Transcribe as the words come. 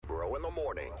Ebro in the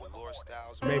morning.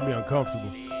 Made me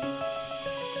uncomfortable.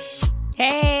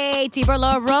 Hey, it's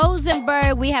Ebro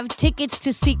Rosenberg. We have tickets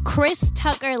to see Chris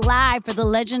Tucker live for the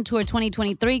Legend Tour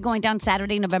 2023 going down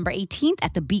Saturday, November 18th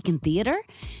at the Beacon Theater.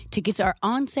 Tickets are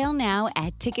on sale now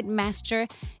at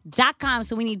Ticketmaster.com.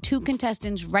 So we need 2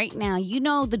 contestants right now. You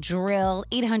know the drill.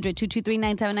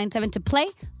 800-223-9797 to play.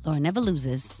 Laura never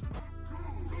loses.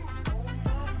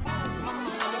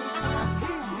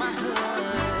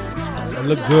 I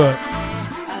look good.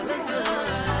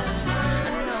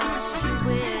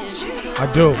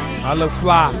 I do. I look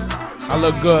fly. I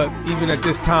look good even at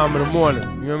this time of the morning.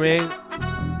 You know what I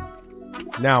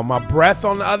mean? Now, my breath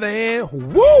on the other hand,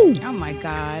 woo! Oh, my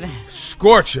God.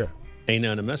 Scorcher. Ain't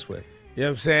nothing to mess with. You know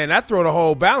what I'm saying? That throw the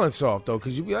whole balance off, though,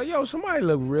 because you be like, yo, somebody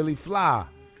look really fly.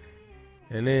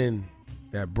 And then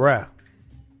that breath,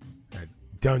 that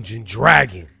Dungeon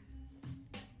Dragon.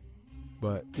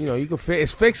 But, you know, you can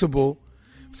it's fixable.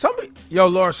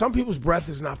 Laura, some people's breath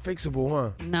is not fixable,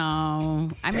 huh? No.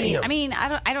 I mean,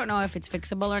 I don't know if it's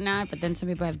fixable or not, but then some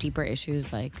people have deeper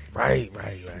issues like right.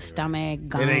 stomach,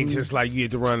 gums. It ain't just like you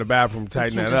get to run to the bathroom,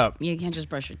 tighten that up. You can't just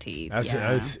brush your teeth.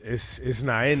 It's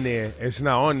not in there. It's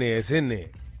not on there. It's in there.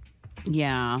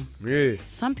 Yeah. Yeah.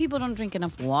 Some people don't drink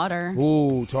enough water.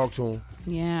 Ooh, talk to them.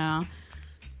 Yeah.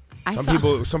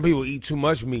 Some people eat too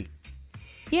much meat.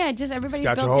 Yeah, just everybody's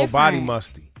built got different. your whole body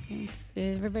musty.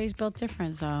 Everybody's built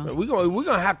different, so we're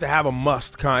gonna have to have a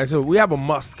we have a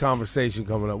must conversation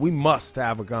coming up. We must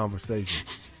have a conversation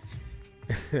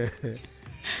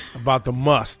about the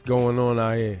must going on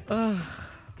out here. Ugh.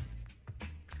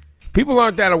 People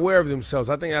aren't that aware of themselves.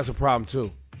 I think that's a problem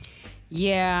too.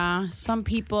 Yeah, some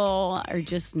people are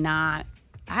just not.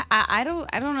 I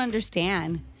don't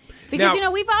understand. Because,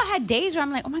 now, we've all had days where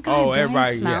I'm like, oh, my God, do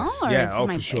I smell? Yes. Or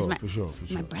Yeah, for sure.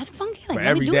 My breath funky? Like,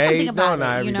 let me do day? something about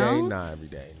not it, every you know? Day, not every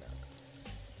day,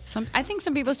 no. I think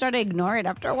some people start to ignore it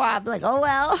after a while. I'm like, oh,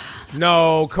 well.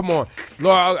 No, come on.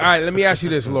 Laura, all right, let me ask you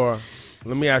this, Laura.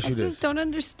 I just don't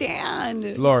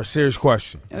understand. Laura, serious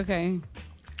question. Okay.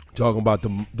 Talking about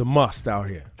the must out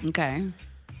here. Okay.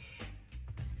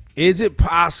 Is it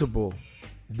possible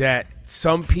that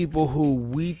some people who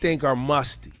we think are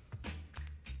musty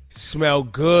smell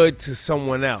good to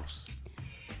someone else?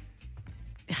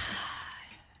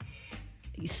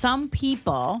 Some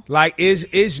people. Like,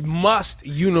 is must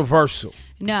universal?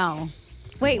 No.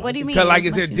 Wait, what do you mean? Like,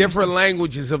 is there different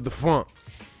languages of the funk?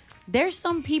 There's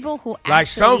some people who like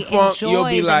actually some funk, enjoy you'll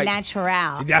be the like,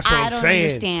 natural. That's what I'm saying.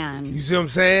 Understand. You see what I'm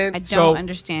saying? I don't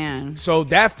understand. So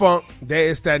that funk,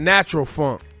 it's that natural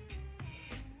funk.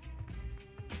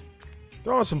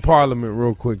 Throw on some Parliament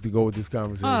real quick to go with this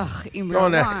conversation. Ugh,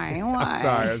 why? I'm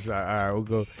sorry. All right, we'll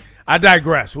go. I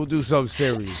digress. We'll do something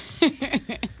serious.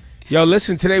 Yo,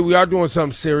 listen, today we are doing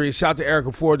something serious. Shout out to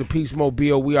Erica Ford, the Peace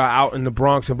Mobile. We are out in the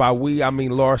Bronx, and by we, I mean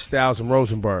Laura Styles and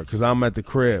Rosenberg, because I'm at the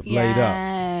crib, laid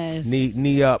up.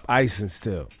 Knee up, icing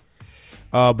still.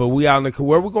 But we out in the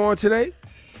where we going today?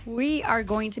 We are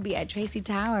going to be at Tracy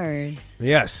Towers.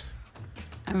 Yes.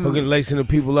 Hooking, lacing the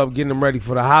people up, getting them ready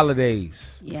for the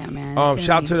holidays. Yeah, man.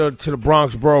 Shout to the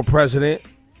Bronx Borough President.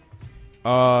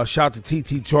 Shout to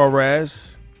TT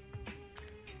Torres.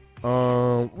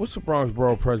 What's the Bronx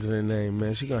Borough President name,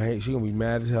 man? She gonna be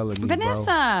mad as hell at me, Vanessa.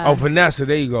 Bro. Oh, Vanessa.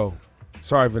 There you go.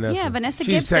 Sorry, Vanessa. Yeah, Vanessa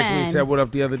She's Gibson. texted me and said what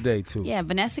up the other day too. Yeah,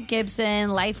 Vanessa Gibson,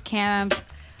 Life Camp.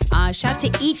 Shout to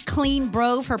Eat Clean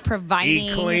Bro for providing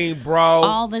Eat Clean Bro.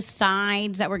 all the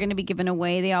sides that we're going to be giving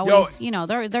away. They always,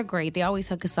 they're great. They always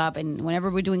hook us up, and whenever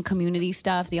we're doing community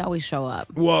stuff, they always show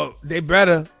up. Well, they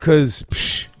better, cause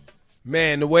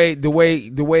man, the way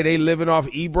they living off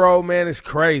Ebro, man, it's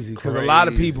crazy. Cause a lot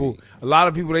of people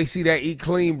they see that Eat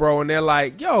Clean Bro, and they're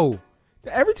like, yo,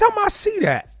 every time I see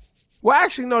that. Well,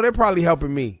 actually, no, they're probably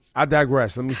helping me. I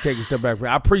digress. Let me take a step back.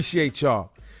 I appreciate y'all.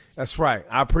 That's right.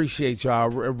 I appreciate y'all.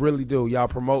 I really do. Y'all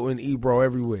promoting Ebro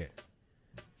everywhere.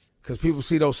 Because people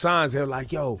see those signs, they're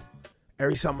like, yo,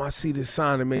 every time I see this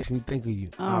sign, it makes me think of you.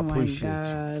 I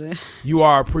appreciate you. You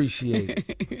are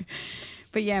appreciated.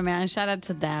 But yeah, man, shout out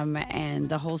to them and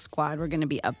the whole squad. We're going to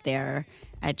be up there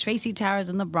at Tracy Towers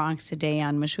in the Bronx today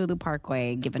on Mashulu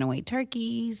Parkway, giving away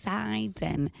turkeys, sides,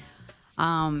 and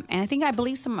I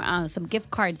believe some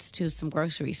gift cards to some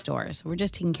grocery stores. We're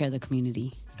just taking care of the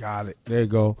community. Got it. There you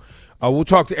go. We'll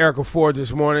talk to Erica Ford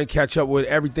this morning, catch up with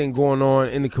everything going on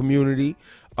in the community.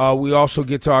 We also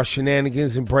get to our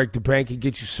shenanigans and break the bank and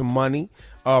get you some money.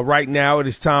 Right now, it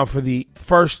is time for the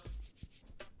first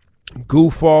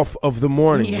goof off of the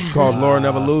morning. Yes. It's called Laura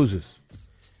Never Loses.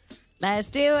 Let's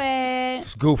do it.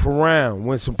 Let's goof around,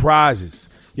 win some prizes.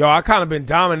 Yo, I kind of been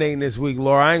dominating this week,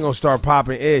 Laura. I ain't gonna start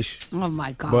popping ish. Oh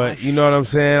my god! But you know what I'm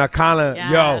saying? I kind of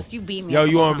yes, you beat me.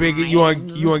 You want you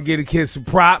want to get a kid some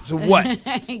props or what?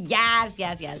 yes.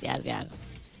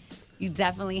 You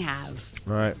definitely have.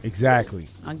 Right, exactly.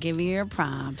 I'll give you your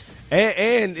props.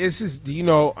 And this is,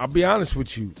 I'll be honest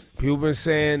with you. People been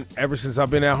saying ever since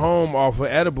I've been at home off of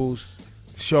edibles,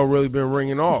 the show really been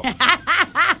ringing off.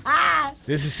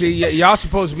 Y'all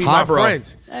supposed to be my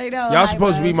friends. I know. Y'all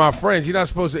supposed to be my friends. You're not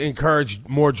supposed to encourage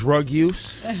more drug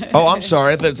use. Oh, I'm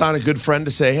sorry. That's not a good friend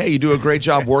to say, hey, you do a great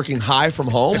job working high from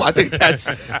home. I think that's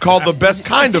called the best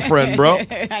kind of friend, bro.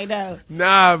 I know.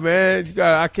 Nah, man.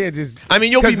 I can't just. I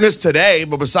mean, you'll be missed today,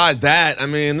 but besides that, I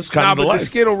mean, this kind of the life.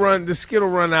 The skit'll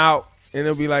run out, and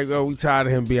it'll be like, oh, we tired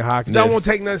of him being high. Because I won't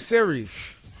take nothing serious.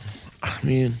 I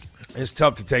mean, it's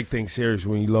tough to take things serious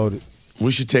when you load it. We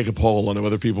should take a poll on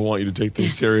whether people want you to take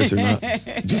things serious or not.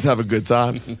 Just have a good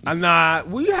time. Nah,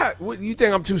 you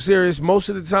think I'm too serious most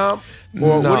of the time?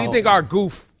 Or no. What do you think our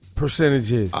goof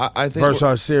percentage is I think versus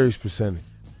our serious percentage?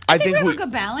 I think we have a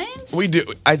good balance. We do.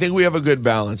 I think we have a good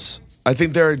balance. I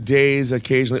think there are days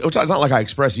occasionally. It's not like I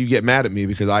express. You get mad at me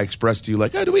because I express to you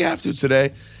like, oh, do we have to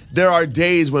today? There are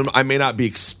days when I may not be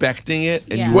expecting it,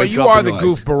 and you are the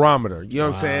goof barometer. You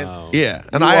know what I'm saying? Yeah,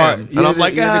 and I am, and I'm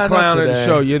like, you're the clown of the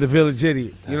show. You're the village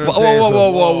idiot. You know what I'm saying?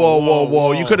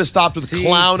 Whoa! You could have stopped with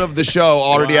clown of the show.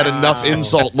 Already had enough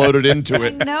insult loaded into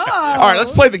it. No. All right,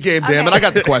 let's play the game. Damn it! I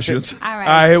got the questions. All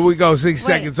right, here we go. 6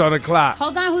 seconds on the clock.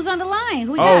 Hold on, who's on the line?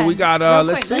 Who we got? We got.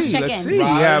 Let's see. We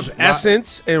have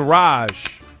Essence and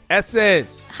Raj.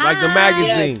 Essence, like the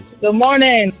magazine. Yes. Good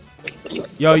morning.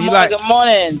 Yo, Good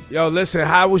morning. Yo, listen,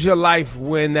 how was your life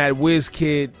when that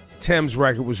WizKid Thames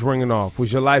record was ringing off?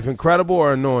 Was your life incredible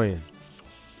or annoying?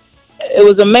 It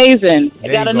was amazing.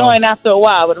 It got annoying after a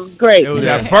while, but it was great. It was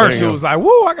at first, it was like,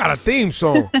 woo, I got a theme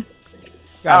song.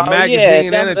 Got a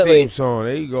magazine and a theme song.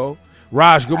 There you go.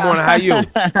 Raj, good morning. How you?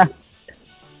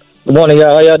 Good morning,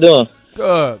 y'all. How y'all doing?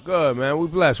 Good, man. We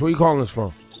blessed. Where you calling us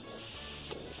from?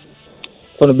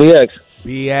 From the BX.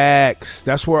 BX.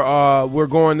 That's where we're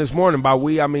going this morning. By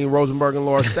we, I mean Rosenberg and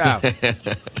Laura Stiles.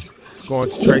 Going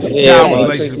to Tracy Towers,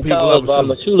 lacing the people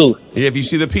up. Yeah, if you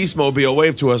see the Peace Mobile,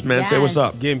 wave to us, man. Say what's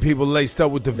up. Getting people laced up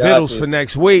with the vittles for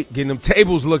next week. Getting them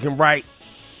tables looking right.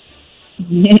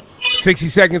 60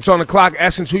 seconds on the clock.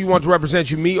 Essence, who you want to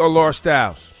represent you, me or Laura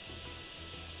Stiles?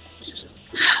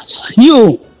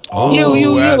 You. Oh,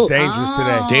 you. That's dangerous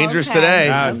today. Dangerous today.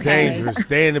 That's dangerous.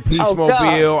 They in the Peace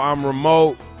Mobile. I'm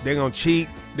remote. They're going to cheat.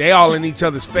 They all in each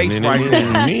other's face right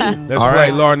now. That's all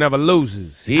right. Laura never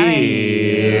loses.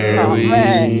 Here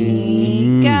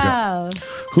we go.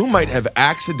 Who might have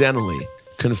accidentally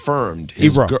confirmed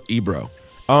his Ebro?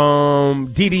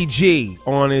 DDG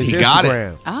on his Instagram. Got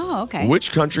it. Oh, okay.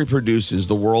 Which country produces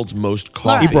the world's most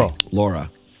coffee? Ebro. Laura.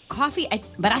 Coffee,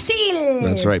 Brazil.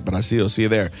 That's right, Brazil. See you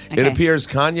there. Okay. It appears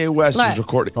Kanye West is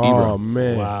recording. Ebro. Oh,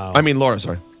 man. Wow. I mean, Laura,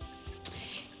 sorry.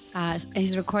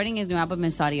 He's recording his new album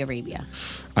in Saudi Arabia.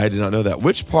 I did not know that.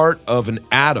 Which part of an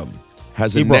atom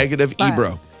has a negative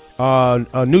Ebro?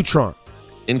 A neutron.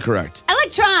 Incorrect.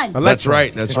 Electron. That's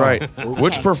right. That's right.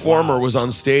 Which performer was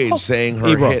on stage saying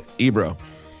her hit Ebro?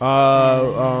 3.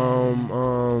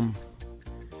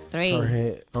 Her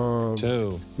hit,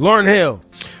 2. Lauryn Hill.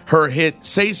 Her hit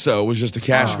Say So was just a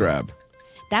cash grab.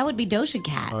 That would be Doja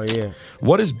Cat. Oh, yeah.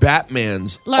 What is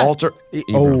Batman's alter...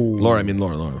 Ebro. Laura.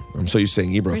 I'm so used to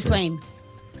saying Ebro Bruce first. Wayne.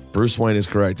 Bruce Wayne is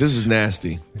correct. This is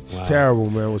nasty. It's terrible,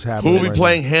 man, what's happening. Who will be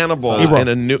playing Hannibal in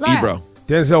a new Ebro?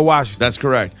 Denzel Washington. That's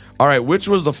correct. All right, which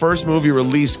was the first movie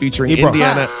released featuring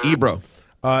Indiana Ebro?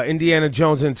 Indiana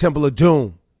Jones and Temple of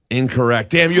Doom.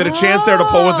 Incorrect. Damn, you had a chance there to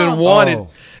pull within one. No,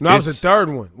 that was the third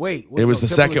one. Wait. It was the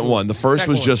second one. The first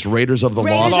was just Raiders of the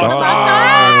Lost Ark.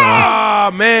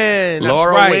 Oh, man. That's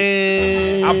Laura right.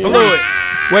 wins. I blew it.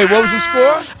 Wait, what was the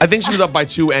score? I think she was up by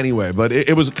 2 anyway, but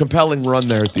it was a compelling run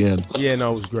there at the end. Yeah,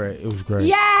 no, it was great. It was great.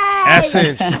 Yay!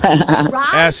 Essence.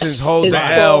 Essence holds the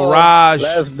L. Raj.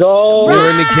 Let's go. You're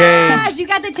in the game. Raj, you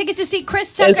got the tickets to see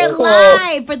Chris Tucker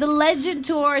live for the Legend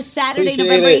Tour Saturday,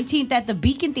 November 18th at the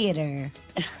Beacon Theater.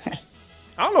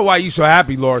 I don't know why you so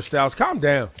happy, Laura Stiles. Calm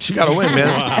down. She got to win,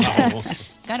 man.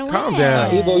 Gotta win. Calm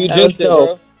down. Ebro, you just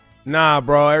bro. Nah,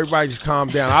 bro. Everybody just calm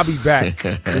down. I'll be back. You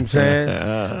know what I'm saying?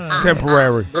 It's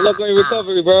temporary. Good luck on your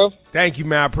recovery, bro. Thank you,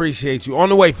 man. I appreciate you. On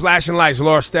the way, flashing lights,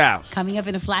 Laura Stiles. Coming up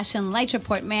in a Flash and Lights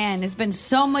report, man, there's been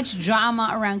so much drama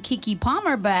around Keke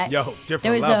Palmer, but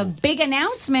there was a big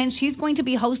announcement. She's going to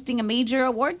be hosting a major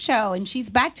award show, and she's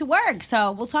back to work.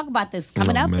 So we'll talk about this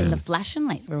coming up in the Flash and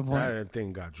Light report. That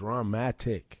thing got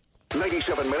dramatic.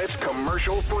 97 minutes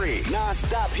commercial free.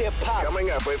 Non-stop hip hop. Coming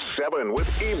up at 7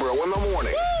 with Ebro in the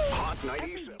morning. Hot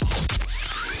 97.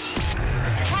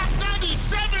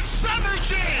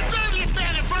 Jam, 30th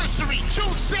anniversary,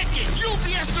 June 2nd,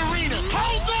 UBS Arena.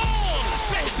 Hold on!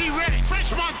 Sexy Red,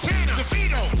 French Montana,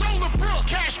 DeVito, Roller Brook,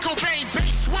 Cash Cobain,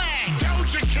 Bass Swag,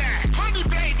 Doja Cat, Honey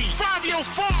Baby, Fabio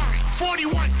Foreign,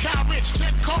 41 Cal Rich,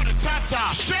 Jen Carter, Tata,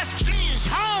 Chef G is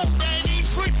home, baby,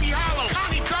 Sleepy Hollow,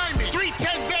 Connie Diamond,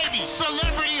 310 Baby,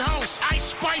 Celebrity Host,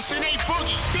 Ice Spice and A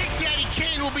Boogie. Big Daddy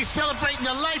Kane will be celebrating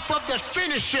the life of the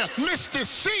finisher, Mr.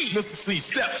 C. Mr. C,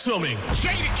 step to me.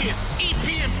 Jadakiss,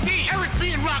 EPMD, Eric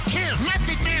B. and Rakim,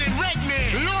 Method Man and Redman,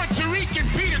 Lord Tariq and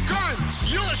Peter Guns.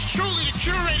 Yours truly, the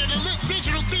curator, the lit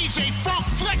digital DJ, Funk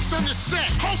Flex on the set.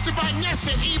 Hosted by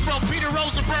Nessa, Ebro, Peter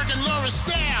Rosenberg, and Laura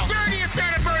Stiles. 30th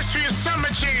anniversary of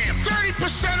Summer Jam.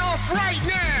 30% off right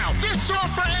now. This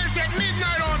offer ends at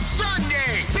midnight on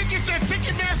Sunday. Tickets at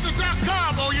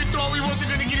Ticketmaster.com. Oh, you thought we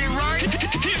wasn't going to get it right?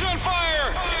 He's on fire.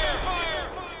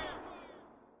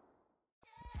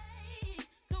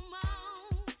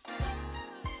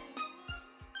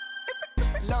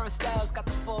 Laura Styles got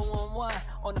the 411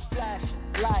 on the flash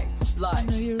lights. I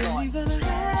know you're ready for the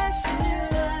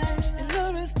flashing lights, and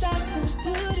Laura Styles gonna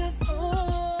put us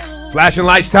on. Flashing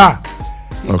lights time.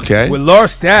 Okay. With Laura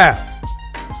Styles.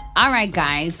 All right,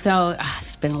 guys. So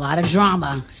there's been a lot of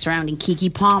drama surrounding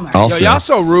Keke Palmer. Also, Yo, y'all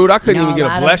so rude. I couldn't even get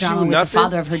a bless you, with nothing. the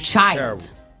father of her child. Terrible.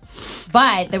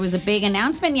 But there was a big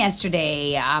announcement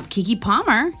yesterday. Keke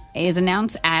Palmer is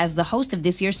announced as the host of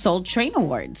this year's Soul Train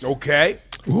Awards. Okay.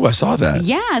 Ooh, I saw that.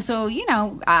 Yeah, so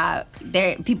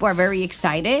people are very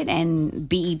excited, and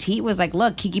BET was like,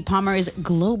 "Look, Keke Palmer is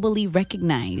globally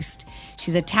recognized.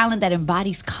 She's a talent that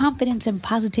embodies confidence and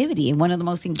positivity, and one of the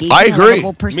most engaging, I agree.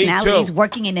 relatable personalities Me too.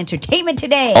 working in entertainment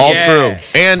today." All Yeah. true.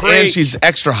 And Preach. she's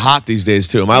extra hot these days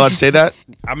too. Am I allowed to say that?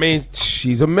 I mean,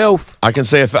 she's a MILF. I can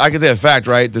say a fact,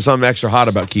 right? There's something extra hot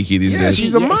about Keke these Yeah, days.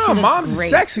 she's a Yeah, she mom. looks Mom's great.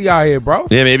 sexy out here, bro.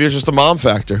 Yeah, maybe it's just a mom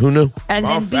factor. Who knew? And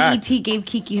Wow, then fact. BET gave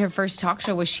Keke her first talk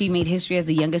show, where she made history as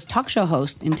the youngest talk show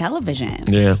host in television.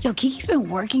 Yeah. Yo, Keke's been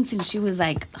working since she was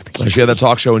like, She had that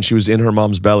talk show and she was in her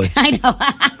mom's belly. I know.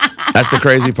 That's the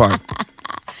crazy part.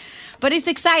 But it's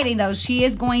exciting, though. She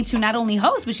is going to not only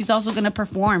host, but she's also going to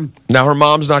perform. Now her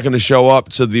mom's not going to show up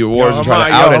to the awards and her try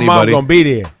to mom- out her anybody. mom gonna be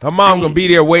there. Her mom gonna be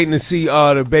there waiting to see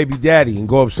the baby daddy and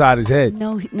go upside his head.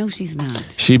 No, she's not.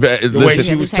 She The way listen.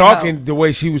 she was Say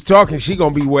talking, she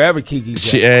gonna be wherever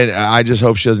Kiki's at. And I just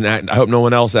hope she doesn't. I hope no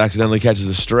one else accidentally catches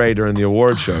a stray during the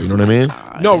award show. You know what I mean?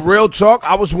 No, real talk.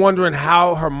 I was wondering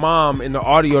how her mom, in the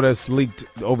audio that's leaked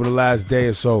over the last day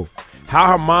or so, how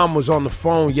her mom was on the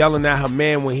phone yelling at her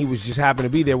man when he was just happened to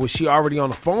be there. Was she already on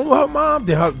the phone with her mom?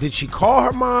 Did she call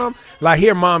her mom? Like,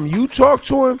 here, mom, you talk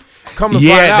to him? Come to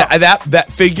find out. that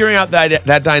figuring out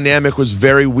that dynamic was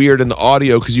very weird in the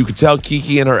audio because you could tell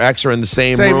Keke and her ex are in the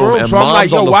same room and So I'm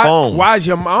mom's like, on the phone. Why is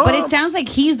your mom? But it sounds like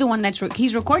he's the one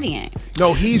he's recording it.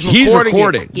 No, he's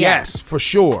recording. It. Yes, for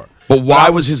sure. But why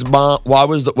was his mom? Why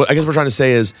was the? What I guess what we're trying to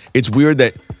say is it's weird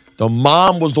that the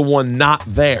mom was the one not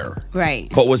there,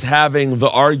 Right. but was having the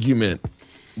argument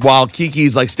while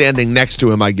Kiki's like standing next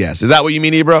to him. I guess is that what you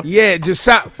mean, Ebro? Yeah, it just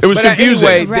sound. It was confusing.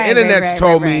 Anyway, Right, the internet's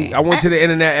told me. right. I went to the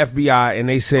internet FBI and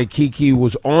they said Keke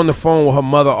was on the phone with her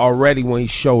mother already when he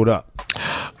showed up.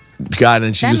 God,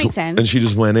 and she That just makes sense. and she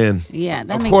just went in. Yeah,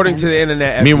 that makes According sense. to the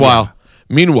internet FBI.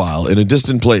 Meanwhile, in a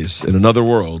distant place, in another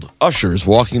world, Usher's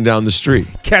walking down the street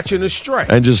Catching a stray.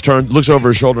 and just looks over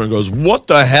his shoulder and goes, "What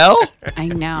the hell?" I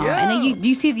know. Yeah. And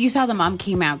then you saw the mom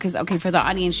came out because, okay, for the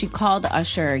audience, she called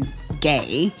Usher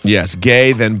gay. Yes,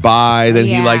 gay, then bi, then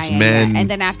he likes men. And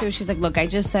then after, she's like, "Look, I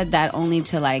just said that only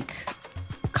to like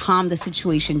calm the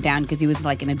situation down because he was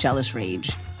like in a jealous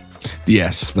rage."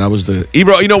 Yes, that was the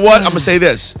Ebro. You know what? I'm gonna say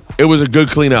this: it was a good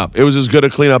cleanup. It was as good a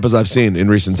cleanup as I've seen in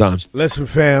recent times. Listen,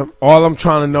 fam, all I'm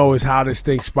trying to know is how this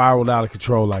thing spiraled out of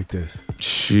control like this.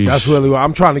 Sheesh. That's really what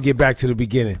I'm trying to get back to the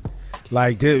beginning.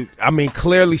 Like,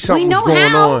 clearly something was know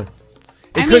going how. on.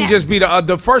 It couldn't just be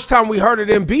the first time we heard of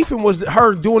them beefing was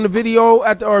her doing the video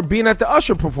or being at the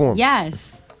Usher performance.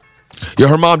 Yes. Yeah,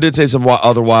 her mom did say some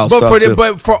other wild stuff too.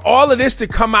 But for all of this to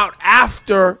come out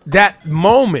after that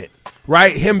moment,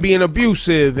 right? Him being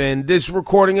abusive and this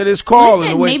recording of this call.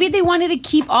 Listen, maybe they wanted to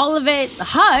keep all of it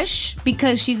hush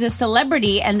because she's a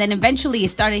celebrity, and then eventually it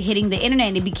started hitting the internet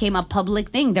and it became a public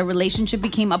thing. Their relationship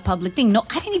became a public thing. No,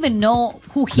 I didn't even know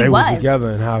who he they was. were together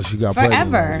and how she got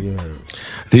Forever. pregnant. Yeah.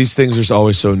 These things are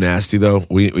always so nasty, though.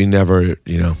 We never,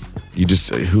 you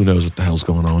just who knows what the hell's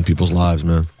going on in people's lives,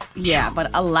 man. Yeah, but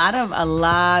a lot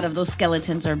of those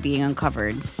skeletons are being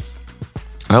uncovered.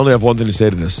 I only have one thing to say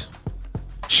to this.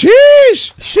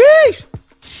 Sheesh.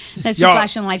 That's your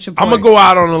flashing lights report. I'm going to go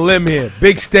out on a limb here.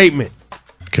 Big statement.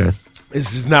 Okay.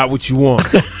 This is not what you want.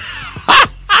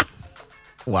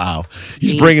 Wow.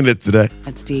 He's bringing it today.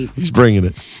 That's deep. He's bringing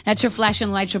it. That's your flash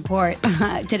and lights report.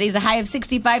 Today's a high of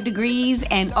 65 degrees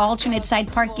and alternate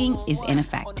side parking is in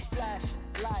effect.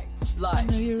 I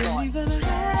know you're ready for the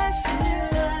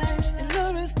flashing light, and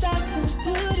the rest that's gonna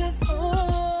put us on.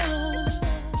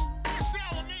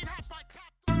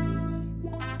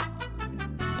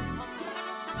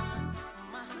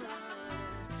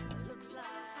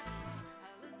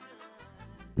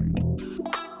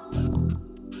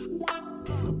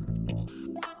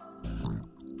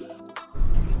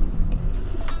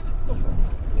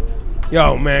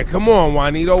 Yo, man, come on,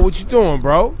 Juanito. What you doing,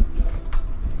 bro?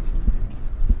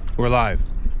 We're live.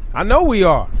 I know we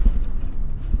are.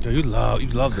 Yo, you love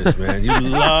this, man. You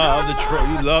love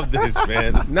you love this,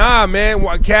 man. Nah,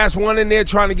 man. Cass one in there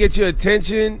trying to get your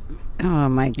attention. Oh,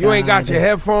 my God. You ain't got your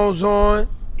headphones on.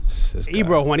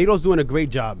 Ebro, Juanito's doing a great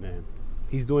job, man.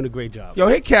 He's doing a great job. Yo,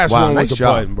 hit Cass one with the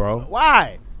button, bro.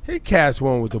 Why? Hit Cass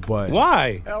one with the button.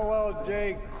 Why?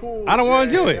 LLJ, cool. I don't want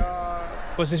to do it.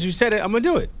 But since you said it, I'm going to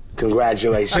do it.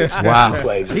 Congratulations. Wow. You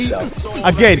played yourself.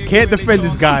 Again, can't defend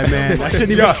this guy, man. I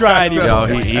shouldn't even try anymore. Yo,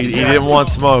 he didn't want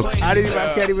smoke. I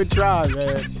can't even try,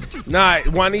 man. Nah,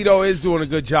 Juanito is doing a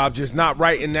good job, just not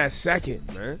right in that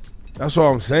second, man. That's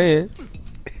all I'm saying.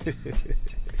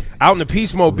 Out in the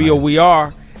Peace Mobile, we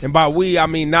are. And by we, I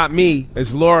mean not me.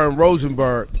 It's Laura and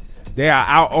Rosenberg. They are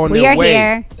out on their way. We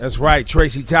are here. That's right.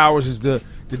 Tracy Towers is the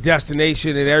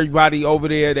destination, and everybody over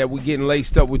there that we getting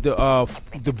laced up with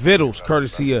the vittles,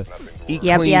 courtesy of Eat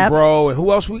Clean Bro. And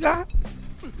who else we got?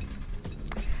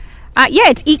 Yeah,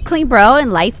 it's Eat Clean Bro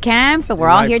and Life Camp, but we're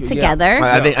all here together.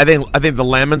 Yeah. I think the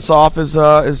Lemon Soft is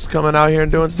coming out here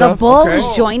and doing stuff. The Bull is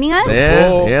joining us.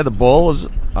 Yeah, the Bull is.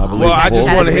 I believe. Well, I just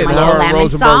want to hit Laura Lemon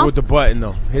Rosenberg Soft? with the button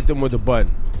though. Hit them with the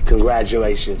button.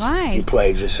 Congratulations. Why? You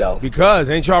played yourself. Because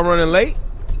ain't y'all running late?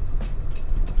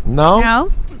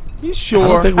 No. You sure? I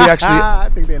don't think we actually. I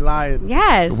think they're lying.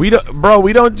 Yes. We don't, bro.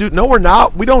 We don't do. No, we're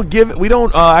not. We don't give. We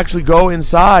don't actually go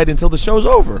inside until the show's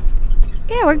over.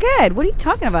 Yeah, we're good. What are you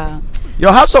talking about?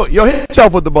 Yo, how so? Yo, hit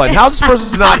yourself with the button. How's this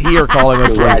person not here calling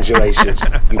us? Congratulations.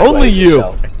 You Only played you.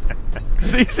 yourself.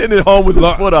 See, he's sitting at home with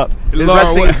his foot up,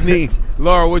 resting his knee.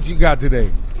 Laura, what you got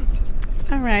today?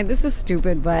 All right, this is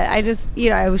stupid, but I just,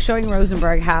 I was showing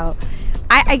Rosenberg how,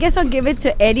 I guess I'll give it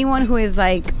to anyone who is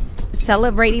like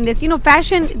celebrating this.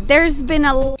 Fashion, there's been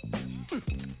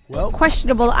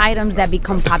questionable items that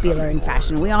become popular in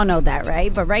fashion. We all know that,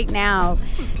 right? But right now,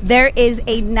 there is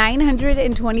a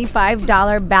 $925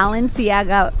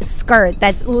 Balenciaga skirt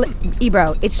that's,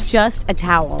 Ebro, it's just a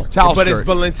towel. Towel but skirt. it's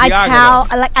Balenciaga. A towel.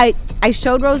 Like I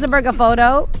showed Rosenberg a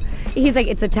photo. He's like,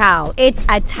 it's a towel. It's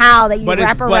a towel that you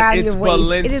wrap around your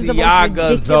waist. It is the most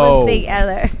ridiculous thing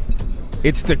ever.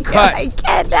 It's the cut. I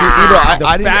cannot.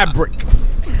 The fabric.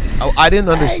 I didn't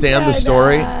understand the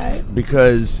story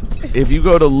because if you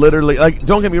go to literally,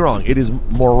 don't get me wrong, it is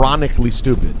moronically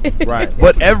stupid. Right.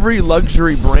 But every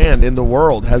luxury brand in the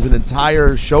world has an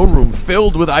entire showroom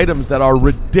filled with items that are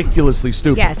ridiculously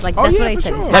stupid. Yes, that's what I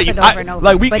said. Sure. It's happened over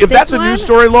and over. If that's a news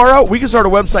story, Laura, we can start a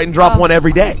website and drop one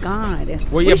every day. Oh, God.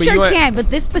 Well, yeah, we sure can, but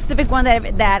this specific one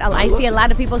that I see a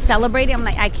lot of people celebrating, I'm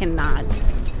like, I cannot.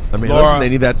 I mean, Laura, listen, they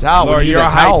need that towel. Laura, You're a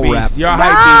hype beast. wrap. You're a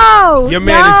hype beast. Your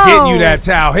man is getting you that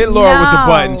towel. Hit Laura with the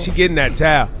button. She getting that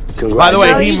towel. By the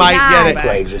way, he might get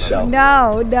it.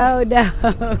 No.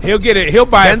 He'll get it. He'll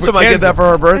buy it for Kenza might get that for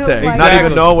her birthday. Oh, not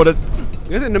even know what it's.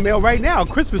 It's in the mail right now.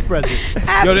 Christmas present.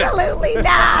 Absolutely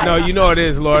not. No, you know it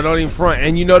is, Laura. Don't even front.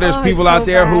 And there's people it's out so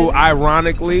there bad. who,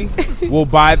 ironically, will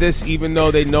buy this even though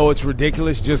they know it's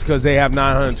ridiculous just because they have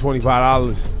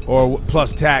 $925 or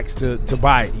plus tax to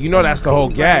buy it. That's the whole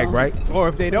gag, right? Or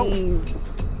if they don't.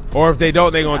 Or if they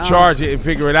don't, they're going to charge it and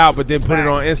figure it out, but then put it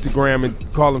on Instagram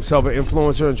and call themselves an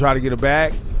influencer and try to get a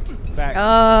bag. Facts.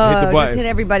 Oh, Hit the button. just hit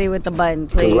everybody with the button,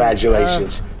 please.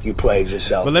 Congratulations. You played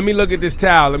yourself. But let me look at this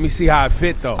towel. Let me see how it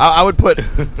fit, though. I would put. How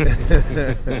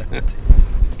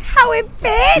it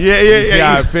fits? Yeah. See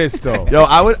how it fits, though. Yo,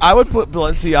 I would put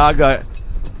Balenciaga.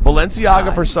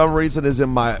 Balenciaga, for some reason, is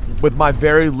with my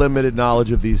very limited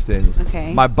knowledge of these things.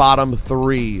 Okay. My bottom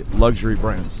 3 luxury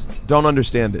brands. Don't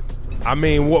understand it. I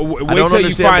mean, wait don't till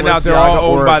you find out they're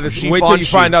all owned by the. Wait till you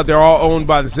find out they're all owned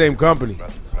by the same company.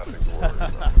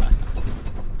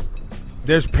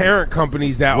 There's parent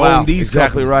companies that own these.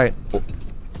 Exactly companies. right.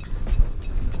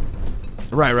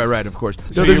 Right, of course.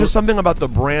 So there's just something about the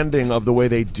branding of the way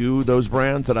they do those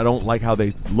brands that I don't like how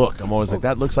they look. I'm always like,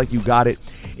 that looks like you got it.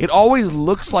 It always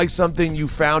looks like something you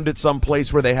found at some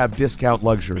place where they have discount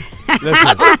luxury.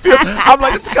 I'm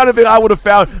like, it's kind of thing I would have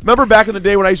found. Remember back in the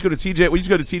day when I used to go to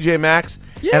TJ Maxx,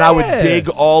 and I would dig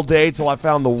all day till I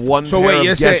found the one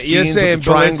pair of Guess jeans with the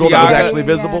triangle that was actually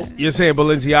visible? You're saying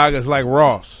Balenciaga is like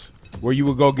Ross, where you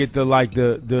would go get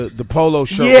the polo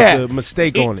shirt with the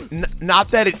mistake on it. Not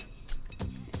that it...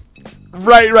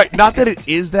 Right. Not that it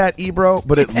is that, Ebro,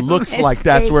 but it looks like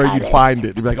that's where you'd find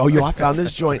it. You'd be like, oh, I found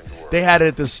this joint. They had it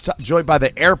at this joint by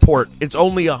the airport. It's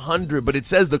only $100, but it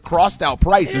says the crossed out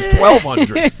price is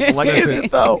 $1,200. I'm like, is it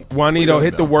though? Juanito,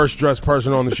 hit the worst dressed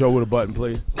person on the show with a button,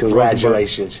 please.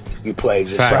 Congratulations, you played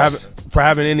yourself. For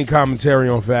having any commentary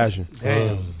on fashion.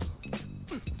 Damn.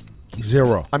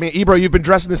 0. I mean, Ebro, you've been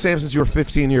dressing the same since you were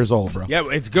 15 years old, bro. Yeah,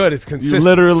 it's good. It's consistent. You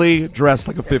literally dress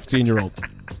like a 15-year-old.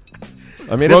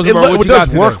 I mean, Rosenberg, it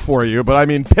does work for you, but I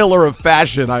mean, pillar of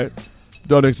fashion, I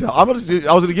don't excel. I was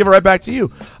going to give it right back to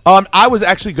you. I was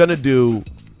actually going to do...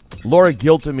 Laura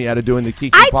guilted me out of doing the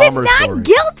Keke Palmer story. I did not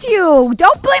guilt you.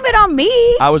 Don't blame it on me.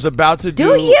 I was about to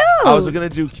do you. I was going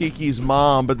to do Keke's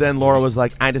mom, but then Laura was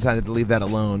like, I decided to leave that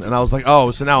alone. And I was like,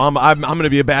 oh, so now I'm going to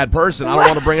be a bad person. I don't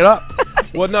want to bring it up.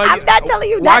 Well, no, I'm not telling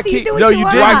you not to. You do what you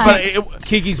want. No, you didn't. But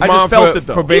Keke's mom I just felt it,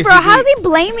 though. For basically, Ebro, how's he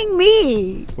blaming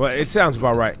me? Well, it sounds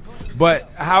about right.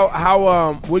 But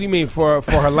how what do you mean for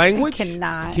her language? I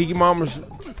cannot.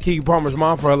 Keke Palmer's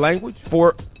mom for her language?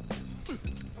 For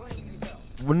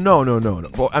no.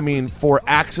 Well, I mean, for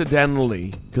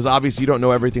accidentally, because obviously you don't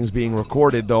know everything's being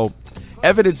recorded, though.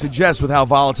 Evidence suggests with how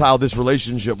volatile this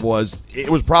relationship was, it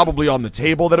was probably on the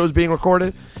table that it was being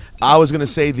recorded. I was going to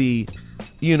say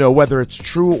whether it's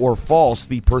true or false,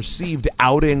 the perceived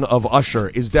outing of Usher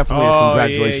is definitely a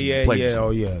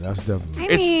congratulations. Yeah, that's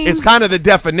definitely. It's kind of the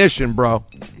definition, bro.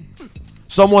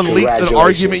 Someone leaks an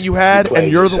argument you had,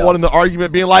 and you're the one in the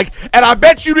argument being like, and I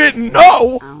bet you didn't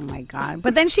know. Oh, my God.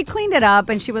 But then she cleaned it up,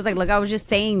 and she was like, look, I was just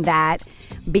saying that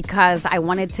because I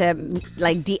wanted to,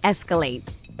 de-escalate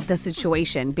the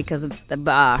situation because of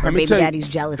her baby daddy's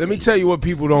jealousy. Let me tell you what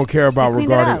people don't care about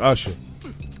regarding Usher.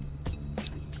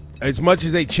 As much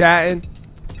as they chatting,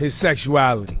 his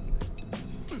sexuality.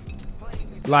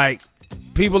 Like,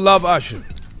 people love Usher.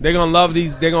 They're gonna love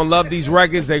these. They're gonna love these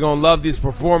records. They're gonna love this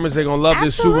performance. They're gonna love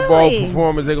this Super Bowl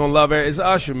performance. They're gonna love it. It's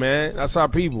Usher, man. That's our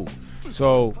people.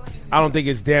 So I don't think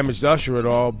it's damaged Usher at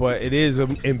all, but it is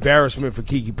an embarrassment for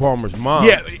Keke Palmer's mom.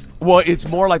 Yeah, well, it's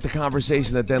more like the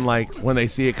conversation that then, when they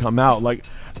see it come out,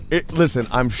 listen,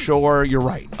 I'm sure you're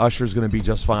right. Usher's going to be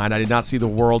just fine. I did not see the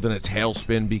world in a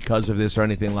tailspin because of this or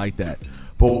anything like that.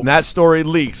 But when that story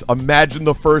leaks, imagine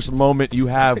the first moment you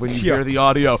have when you hear the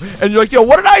audio. And you're like, yo,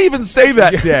 what did I even say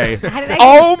that day?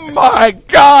 Oh, my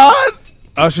God.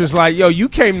 Usher's like, yo, you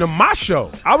came to my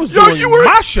show. I was doing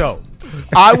my show.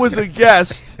 I was a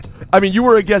guest. I mean, you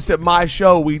were a guest at my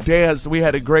show. We danced. We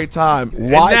had a great time.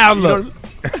 Why? And now look.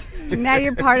 Now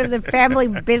you're part of the family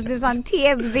business on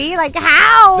TMZ? Like,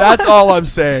 how? That's all I'm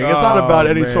saying. It's not about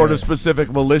any sort of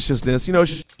specific maliciousness.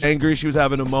 She's angry. She was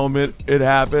having a moment. It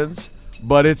happens.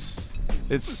 But it's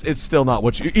still not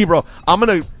what you... Ebro, I'm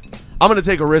gonna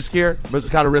take a risk here, but it's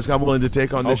the kind of risk I'm willing to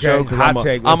take on this show. Hot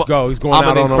take. Let's go. He's going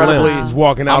out on a limb. He's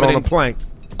walking out on a plank.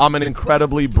 I'm an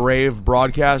incredibly brave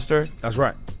broadcaster. That's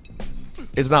right.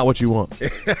 It's not what you want.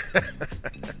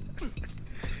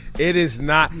 It is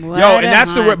not. And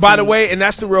that's by the way, and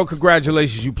that's the real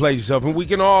congratulations you played yourself. And we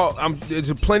can all,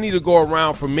 there's plenty to go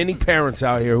around for many parents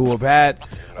out here who have had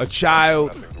a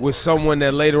child with someone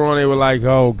that later on they were like,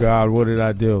 oh God, what did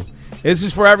I do? This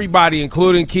is for everybody,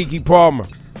 including Keke Palmer.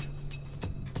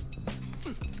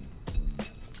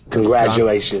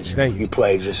 Congratulations. Thank you. You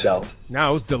played yourself.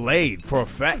 No, it was delayed for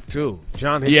effect too.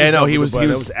 John hit he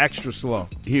was extra slow.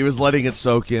 He was letting it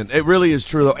soak in. It really is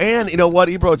true though. And you know what,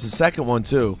 Ebro, it's the second one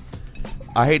too.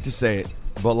 I hate to say it,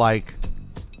 but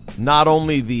not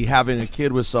only the having a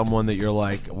kid with someone that you're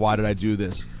like, why did I do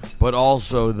this? But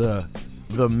also the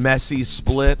messy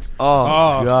split. Oh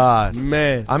God,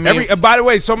 man. I mean, by the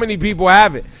way, so many people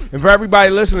have it, and for everybody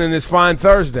listening, it's Fine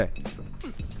Thursday.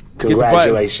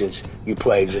 Congratulations, you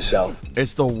played yourself.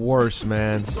 It's the worst,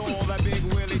 man. So all that big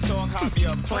Willie talk, you're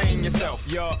playing yourself.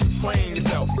 You're playing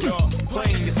yourself. You're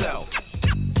playing yourself.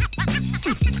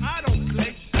 I don't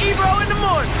play. Ebro in the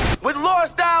morning with Laura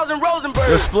Stiles and Rosenberg.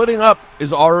 The splitting up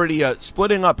is already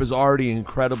an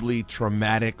incredibly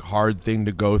traumatic, hard thing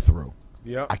to go through.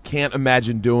 Yep. I can't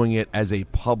imagine doing it as a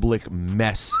public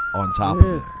mess on top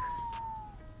of it.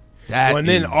 And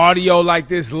then audio like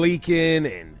this leaking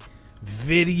and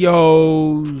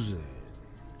videos.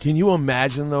 Can you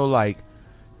imagine though,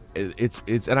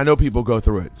 it's and I know people go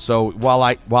through it. So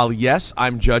while yes,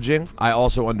 I'm judging, I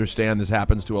also understand this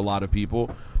happens to a lot of people.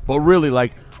 But really,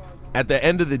 like, at the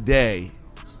end of the day,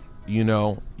 you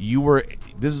know,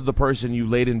 this is the person you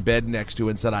laid in bed next to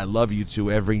and said I love you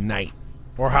to every night.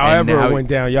 Or however it went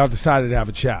down, y'all decided to have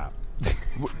a child.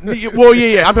 Well,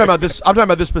 yeah. I'm talking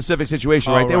about this specific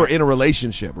situation, right? They were in a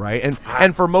relationship, right?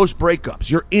 And for most breakups,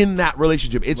 you're in that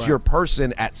relationship. It's your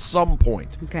person at some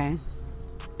point. Okay.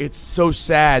 It's so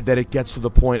sad that it gets to the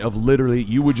point of literally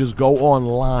you would just go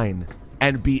online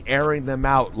and be airing them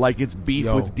out like it's beef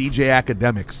with DJ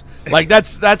Academics. Like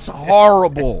that's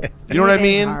horrible. You know what I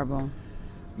mean? Horrible.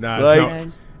 Nah, like,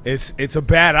 it's a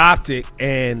bad optic,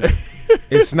 and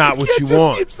it's not what you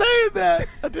want. Keep saying that.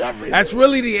 That's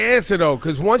really the answer, though,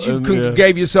 because once you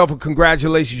gave yourself a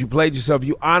congratulations, you played yourself,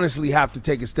 you honestly have to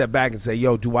take a step back and say,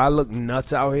 yo, do I look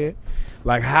nuts out here?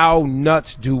 Like, how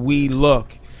nuts do we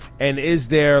look? And is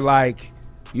there, like,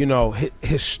 you know,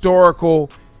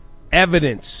 historical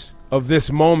evidence of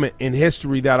this moment in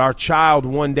history that our child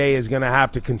one day is going to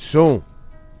have to consume?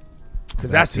 Because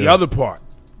that's the other part.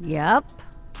 Yep.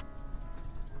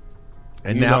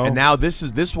 And now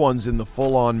this one's in the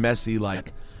full on messy,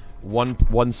 like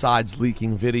one side's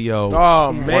leaking video,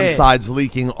 one side's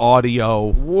leaking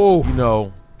audio. Whoa. You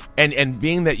know, and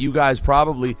being that you guys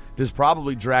this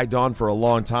probably dragged on for a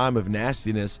long time of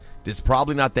nastiness. This is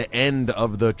probably not the end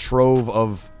of the trove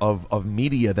of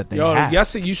media that they have.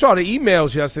 Yesterday, you saw the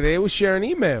emails yesterday. It was sharing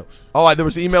emails. Oh, there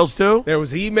was emails too? There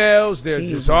was emails. There's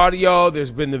this audio.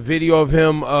 There's been the video of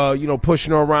him,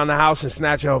 pushing her around the house and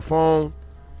snatching her phone.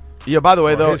 Yeah, by the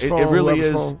way, though, it phone, really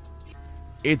is. Phone.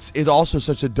 It's also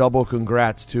such a double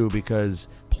congrats, too, because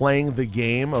playing the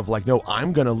game of, like, no,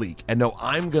 I'm going to leak, and no,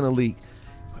 I'm going to leak.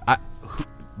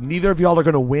 Neither of y'all are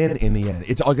going to win in the end.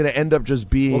 It's all going to end up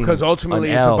just being because ultimately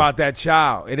it's about that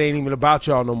child. It ain't even about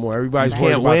y'all no more. Everybody's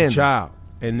worried about the child.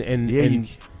 And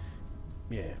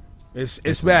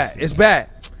it's bad. It's bad.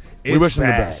 We wish them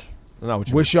the best.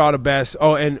 Wish y'all the best.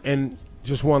 Oh, and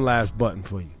just one last button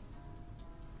for you.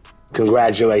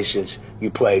 Congratulations, you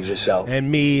played yourself.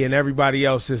 And me and everybody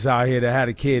else that's out here that had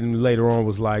a kid and later on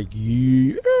was like,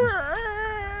 yeah.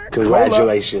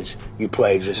 Congratulations, you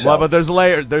played yourself. Well, but there's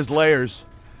layers.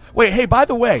 Wait, hey, by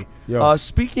the way,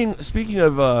 speaking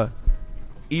of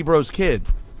Ebro's kid,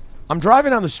 I'm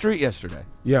driving down the street yesterday.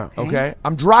 Yeah. Okay?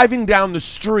 I'm driving down the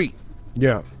street.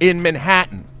 Yeah. In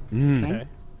Manhattan. Okay.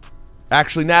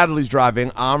 Actually, Natalie's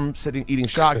driving. I'm sitting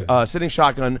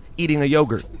shotgun, eating a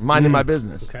yogurt, minding my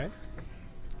business. Okay.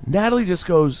 Natalie just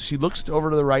goes, she looks over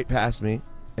to the right past me,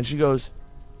 and she goes,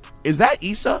 "Is that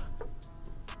Issa?"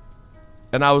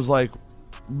 And I was like,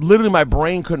 literally my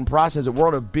brain couldn't process it. We're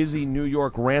on a busy New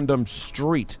York random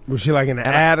street. Was she like in an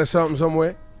ad or something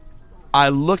somewhere? I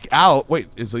look out. Wait,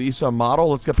 is Issa a model?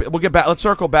 We'll get back. Let's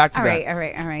circle back to that. All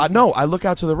right. No, I look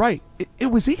out to the right.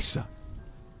 It was Issa.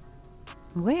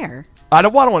 Where? I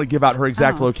don't want to give out her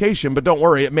exact location, but don't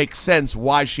worry. It makes sense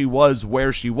why she was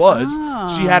where she was.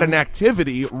 She had an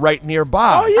activity right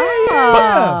nearby. Oh,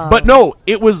 yeah. But no,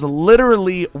 it was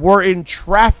literally, we're in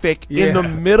traffic in the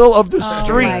middle of the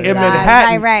street in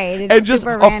Manhattan. Right. And just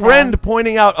a friend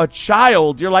pointing out a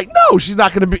child, you're like, no, she's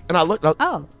not going to be. And I looked.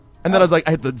 And then I was like,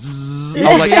 I hit the zzz.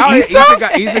 I was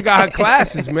like, Issa got her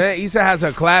classes, man. Issa has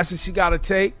her classes she got to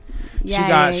take. She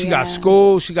got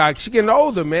school. She getting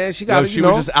older, man. She got. She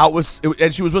was just out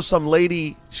and she was with some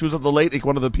lady. She was with the lady,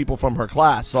 one of the people from her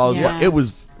class. So I was like, it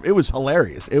was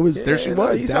hilarious. It was there. She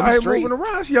was Issa down the street. moving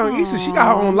around. She young Issa. She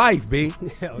got her own life, B.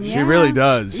 She really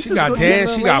does. She got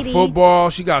dance. She got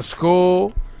football. She got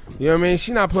school. You know what I mean?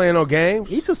 She not playing no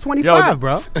games. Issa's 25,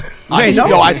 bro.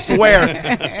 I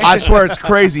swear it's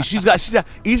crazy. Issa's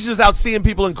just out seeing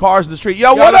people in cars in the street.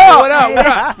 What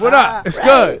up? It's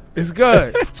good. It's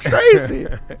good. It's crazy.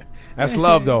 That's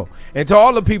love, though. And to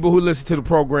all the people who listen to the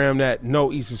program that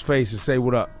know Issa's face and say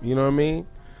what up, you know what I mean?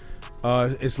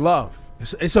 It's love.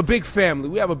 It's a big family.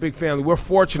 We have a big family. We're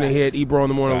fortunate here at Ebro in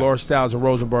the Morning, Laura Styles and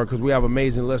Rosenberg, because we have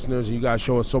amazing listeners, and you guys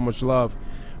show us so much love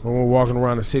when we're walking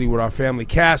around the city with our family.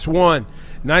 Cast 1,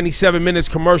 97 minutes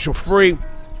commercial free.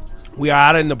 We are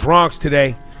out in the Bronx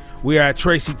today. We are at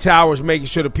Tracy Towers, making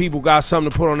sure the people got something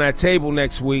to put on that table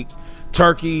next week.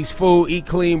 Turkeys, food, Eat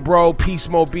Clean Bro, Peace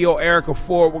Mobile, Erica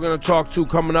Ford we're going to talk to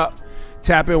coming up.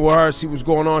 Tap in with her, see what's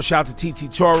going on. Shout out to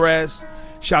TT Torres.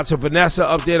 Shout out to Vanessa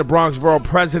up there, the Bronxboro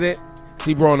president. It's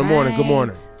Ebro in the morning. Good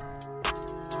morning.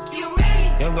 Young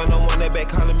gun, no one that back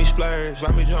calling me splurge.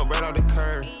 Ride me jump right off the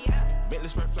curb.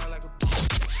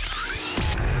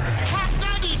 Hot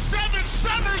 97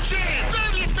 Summer Jam,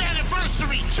 30th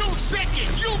anniversary, June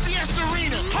 2nd, UBS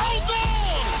Arena. Hold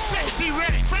on! Sexy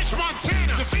Red, French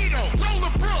Montana, DeVito, Roller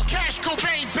Brook, Cash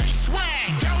Cobain,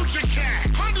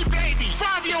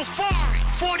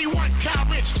 41 Cal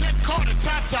Rich, Jen Carter,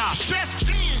 Tata. Chef G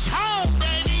is home,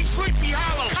 baby. Sleepy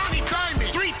Hollow, Connie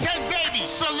Diamond, 310 Baby,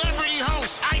 Celebrity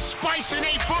Host, Ice Spice and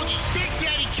A Boogie. Big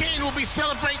Daddy Kane will be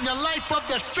celebrating the life of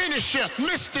the finisher,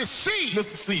 Mr. C.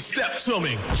 Mr. C, step to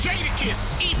me.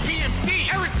 Jadakiss, EPMD,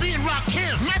 Eric B. and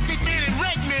Rakim, Method Man and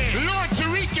Redman, Lord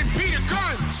Tariq and Peter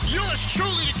Guns. Yours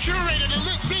truly, the curator, the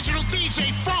lit digital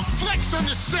DJ, Funk Flex on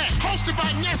the set. Hosted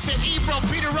by Nessa, Ebro,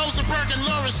 Peter Rosenberg, and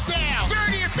Laura Stiles.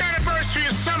 30th anniversary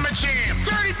of Summer Jam.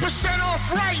 30%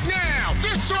 off right now.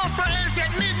 This offer ends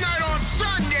at midnight on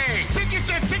Sunday.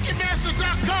 Tickets at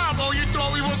Ticketmaster.com. Oh, you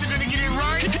thought we wasn't going to get it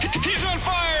right? He's on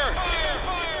fire.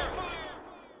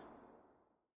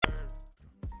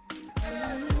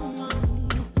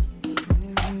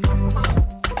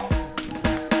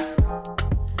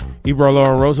 Ebro,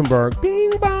 Laura Rosenberg.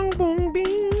 Bing, bong, boom,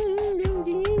 bing, ding,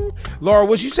 ding. Laura,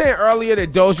 was you saying earlier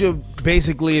that Doja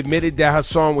basically admitted that her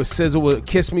song with SZA,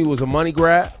 Kiss Me, was a money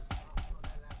grab?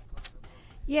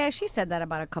 Yeah, she said that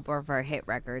about a couple of her hit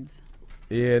records.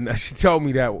 Yeah, and she told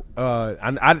me that.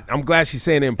 I'm glad she's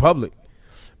saying it in public.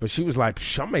 But she was like,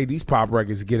 I made these pop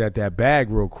records get at that bag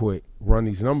real quick, run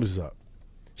these numbers up.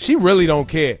 She really don't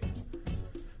care.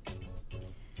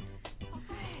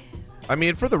 I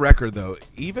mean, for the record, though,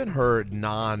 even her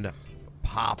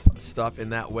non-pop stuff in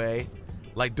that way,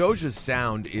 like Doja's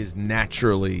sound is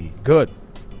naturally good.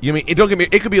 You mean, don't get me,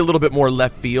 it could be a little bit more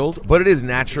left field, but it is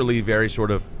naturally very sort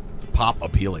of pop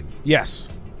appealing. Yes.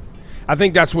 I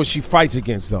think that's what she fights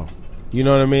against, though. You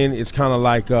know what I mean? It's kind of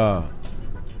like,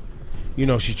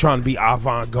 she's trying to be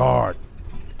avant-garde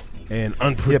and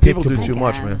unpredictable. Yeah, people do too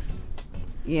much, man.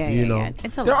 Yeah, you know. yeah.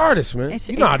 They're artists, man.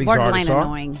 You know how these artists are.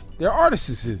 Annoying. They're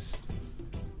artists.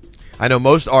 I know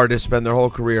most artists spend their whole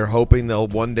career hoping they'll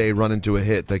one day run into a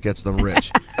hit that gets them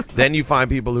rich. Then you find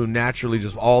people who naturally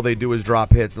just all they do is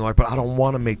drop hits, and they're like, "But I don't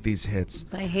want to make these hits.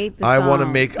 I hate the I want to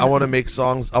make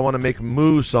songs. I want to make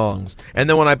moo songs. And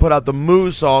then when I put out the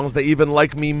moo songs, they even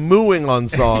like me mooing on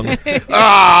songs.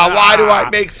 Why do I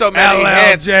make so many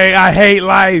hits? LLJ, I hate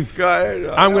life.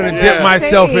 I'm gonna dip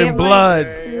myself in blood.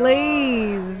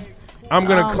 Please. I'm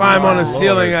gonna climb on the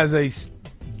ceiling as a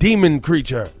demon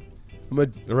creature. I'm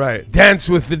gonna dance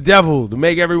with the devil to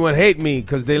make everyone hate me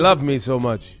because they love me so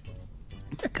much.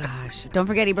 Gosh, don't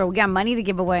forget, Ebro, we got money to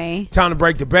give away. Time to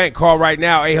break the bank. Call right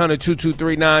now,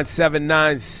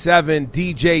 800-223-9797.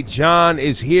 DJ John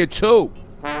is here too.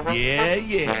 Yeah.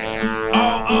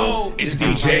 Oh, it's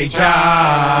DJ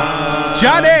John.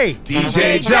 Johnny.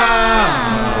 DJ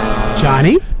John.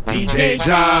 Johnny. DJ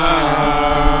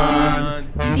John.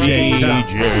 DJ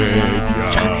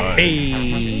John.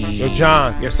 Hey. Yo,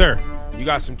 John. Yes, sir. You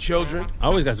got some children? I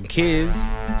always got some kids.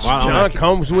 John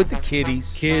comes with the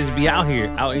kiddies. Kids be out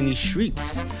here, out in these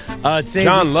streets. Today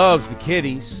John loves the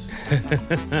kiddies.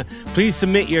 Please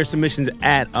submit your submissions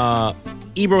at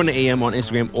Ebro in the AM on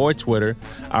Instagram or Twitter.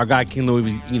 Our guy King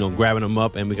Louis will be, grabbing them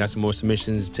up, and we got some more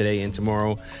submissions today and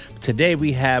tomorrow. Today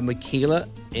we have Michaela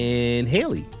and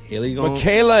Haley.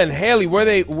 Michaela and Haley,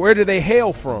 where do they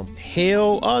hail from? They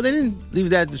didn't leave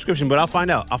that description, but I'll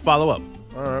find out. I'll follow up.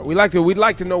 All right, we'd like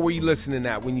to know where you're listening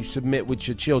at when you submit with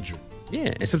your children.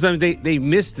 Yeah, and sometimes they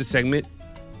miss the segment.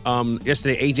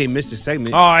 Yesterday, AJ missed the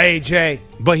segment. Oh, AJ.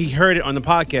 But he heard it on the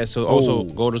podcast, so also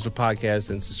go to the podcast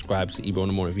and subscribe to Ebro in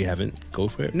the Morning if you haven't. Go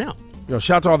for it now.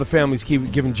 Shout out to all the families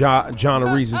keep giving John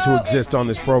a reason to exist on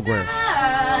this program.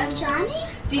 Johnny?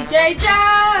 DJ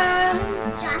John.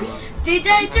 Johnny?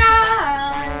 DJ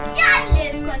John. Johnny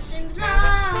gets questions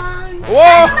wrong.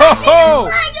 Whoa!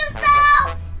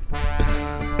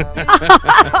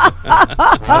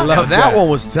 I love that one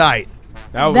was tight.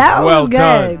 That was well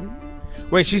done.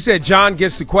 Wait, she said John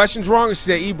gets the questions wrong, or she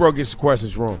said Ebro gets the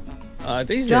questions wrong? I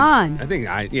think John. I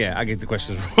get the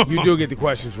questions wrong. You do get the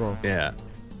questions wrong. Yeah.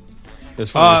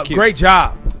 It was great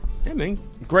job. Yeah, man.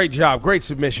 Great job. Great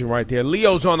submission right there.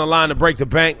 Leo's on the line to break the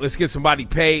bank. Let's get somebody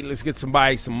paid. Let's get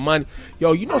somebody some money.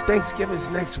 Yo, Thanksgiving's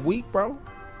next week, bro?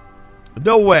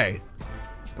 No way.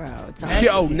 Bro, it's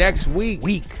next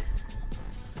week.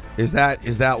 Is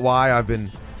that why I've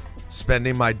been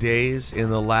spending my days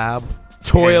in the lab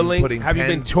toiling? Have you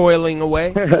been toiling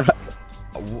away?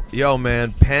 Yo,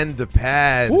 man, pen to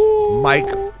pad. Ooh.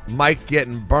 Mike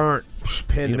getting burnt.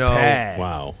 Pen to pad.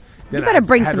 Wow. You better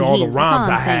bring some all heat. the That's all rhymes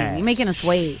I'm I saying. had. You're making us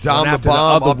wait. Down the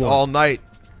bomb up all night.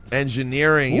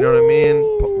 Engineering, you know what I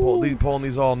mean? Pulling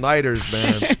these all-nighters,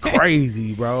 man. It's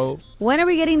crazy, bro. When are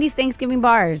we getting these Thanksgiving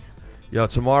bars? Yo,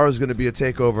 tomorrow's going to be a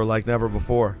takeover like never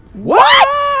before. What?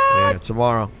 Yeah,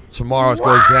 tomorrow it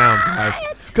goes down, guys.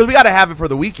 Because we got to have it for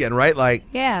the weekend, right? Like,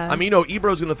 yeah. I mean,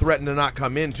 Ebro's going to threaten to not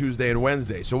come in Tuesday and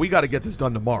Wednesday, so we got to get this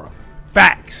done tomorrow.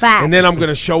 Facts. And then I'm going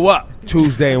to show up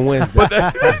Tuesday and Wednesday.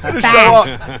 It's going to show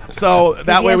up. So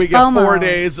that way we get FOMO. 4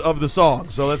 days of the song.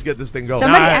 So let's get this thing going.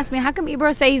 Somebody asked me, how come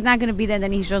Ebro say he's not going to be there,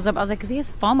 then he shows up? I was like, because he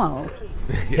has FOMO.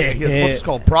 Yeah, he has what's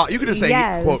called you can just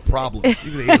say, quote, problems.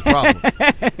 You can say he has problems.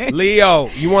 Leo,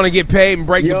 you want to get paid and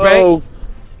break the bank?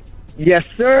 Yes,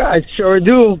 sir. I sure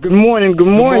do. Good morning. Good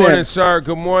morning. Good morning, sir.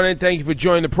 Good morning. Thank you for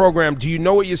joining the program. Do you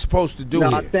know what you're supposed to do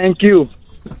here? Thank you.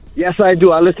 Yes, I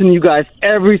do. I listen to you guys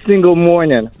every single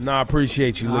morning. I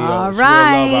appreciate you, Leo. All it's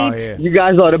right. real love out here. You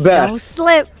guys are the best. Don't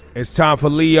slip. It's time for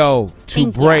Leo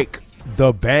to break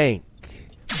the bank.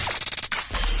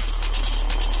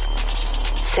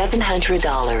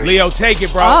 $700. Leo, take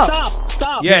it, bro. Stop.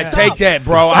 Yeah, take that,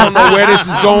 bro. I don't know where this is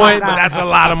going, but that's a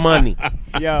lot of money.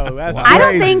 Yo, that's I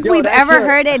don't think we've ever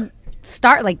heard it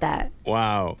start like that.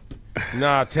 Wow.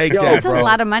 Nah, take that, That's bro. a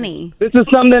lot of money. This is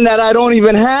something that I don't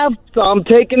even have, so I'm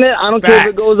taking it. I don't care if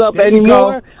it goes up There you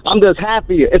anymore. go. I'm just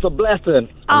happy. It's a blessing.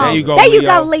 Oh, there you go, there you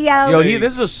Leo. go, Leo. Yo,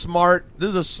 this is a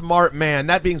smart man.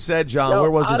 That being said, John, where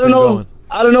was this I thing don't know. going?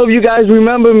 I don't know if you guys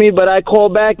remember me, but I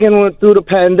called back in through the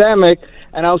pandemic,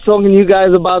 and I was talking to you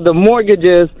guys about the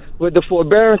mortgages with the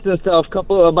forbearance and stuff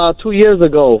about 2 years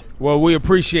ago. Well, we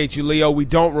appreciate you, Leo. We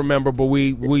don't remember, but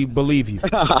we believe you.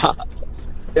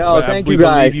 Yo, thank we you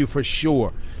guys. believe you for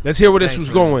sure. Let's hear where this was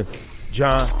going,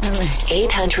 John.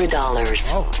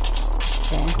 $800.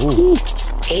 Ooh.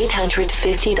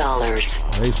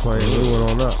 $850. He's playing. We went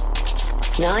on up.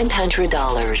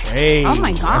 $900. Hey, Oh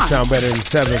my that God. sound better than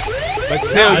 7. But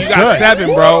still, you That's got good.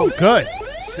 7, bro. Good.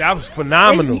 That was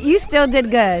phenomenal. You still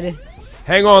did good.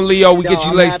 Hang on, Leo. We Yo, get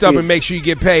you I'm laced up happy. and make sure you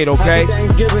get paid, okay? Happy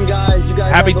Thanksgiving, guys. You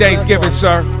guys Happy have a blessed Thanksgiving, one.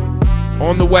 sir.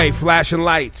 On the way, flashing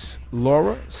lights.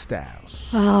 Laura Styles.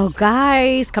 Oh,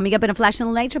 guys, coming up in a Flash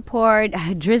and Lights report,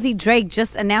 Drizzy Drake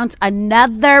just announced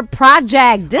another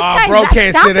project. This guy's bro not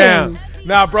can't stopping. sit down.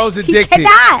 Nah, bro's He addicted.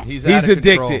 cannot. He's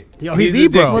addicted. Yo, he's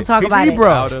Ebro. We'll talk He's about it. Ebro.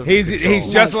 Out of He's control.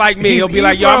 just like me. He'll be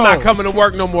like, yo, I'm not coming to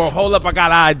work no more. Hold up, I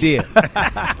got an idea.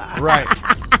 Right.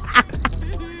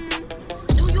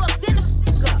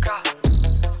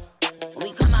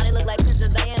 We come out, it look like Princess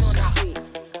Diana on the street.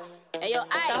 Hey, yo,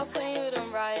 Ice. Stop playing with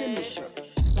them, right? Finish her.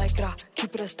 Like,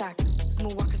 keep it a stack.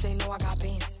 Move on, cause they know I got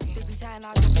bands. They be trying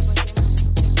out just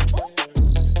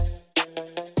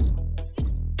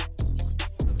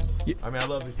I mean, I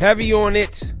love it. Heavy on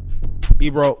it.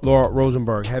 Ebro, Laura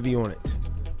Rosenberg, heavy on it.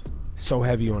 So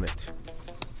heavy on it.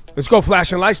 Let's go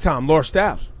flashing lights time. Laura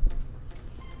Styles.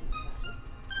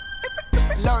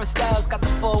 Laura Styles got the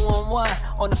 411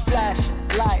 on the flash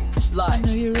lights. I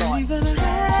know you're ready for the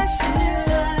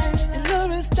flashing light, and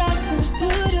Laura Styles gonna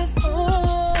put us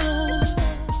on.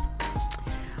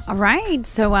 All right,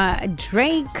 so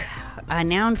Drake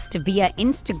announced via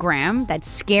Instagram that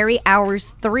Scary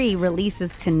Hours 3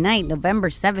 releases tonight, November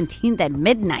 17th at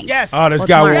midnight. Yes. Oh, this Well,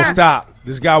 guy tomorrow. won't stop.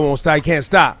 This guy won't stop. He can't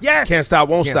stop. Yes. Can't stop,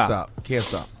 won't Can't stop. stop. Can't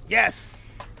stop. Yes.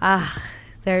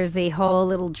 There's a whole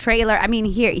little trailer. I mean,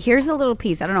 here's a little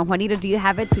piece. I don't know, Juanito, do you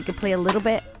have it so we could play a little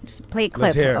bit? Just play a clip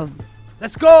Let's hear it. of.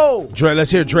 Let's go. Drake,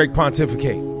 let's hear Drake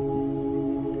pontificate.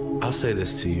 I'll say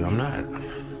this to you.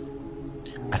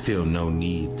 I feel no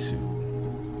need to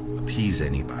appease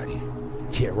anybody.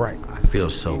 Yeah, right. I feel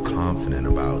so confident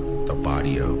about the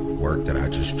body of work that I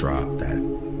just dropped that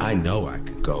I know I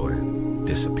could go and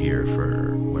disappear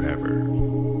for whatever,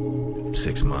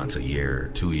 6 months, a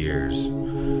year, 2 years,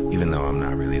 even though I'm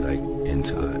not really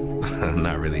into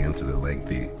the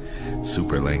lengthy,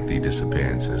 super lengthy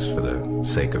disappearances for the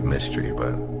sake of mystery.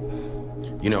 But,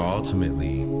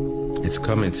 ultimately, it's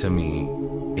coming to me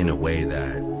in a way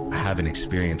that I haven't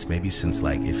experienced maybe since,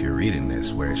 if you're reading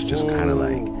this, where it's just kind of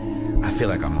I feel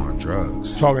like I'm on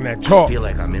drugs. Talking that talk. I feel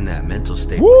like I'm in that mental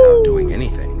state without doing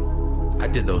anything. I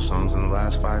did those songs in the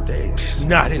last 5 days.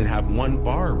 I didn't have one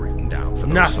bar written down for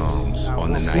those songs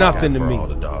on the night Nothing to after me. all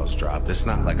the dolls dropped. It's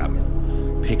not like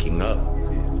I'm picking up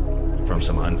from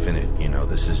some unfinished,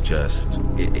 this is just,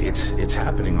 it's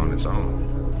happening on its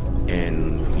own.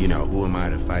 And, who am I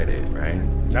to fight it, right?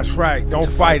 That's right. Don't to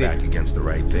fight back it. against the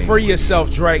right thing. Free yourself,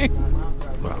 Drake.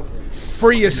 Well,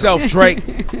 Free yourself, Drake.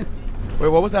 Wait,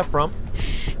 what was that from?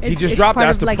 He just It's dropped part that.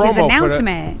 That's of, the like, promo his for the-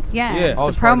 announcement. Yeah. Oh, The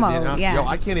it's part of promo. Yeah. Yo,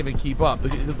 I can't even keep up. The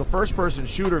first-person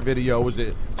shooter video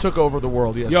it took over the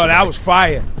world yesterday. Yo, that was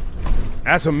fire.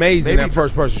 That's amazing, that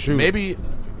first-person shooter.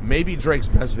 Maybe Drake's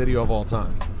best video of all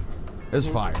time. It's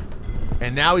fire.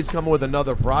 And now he's coming with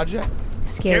another project.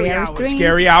 Scary Hours 3.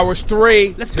 Scary Hours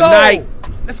 3. Let's tonight. go.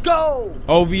 Let's go.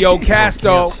 OVO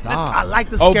Casto. I like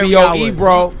the Scary OVO Hours.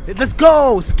 Ebro. Let's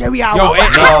go. Scary Hours. Yo,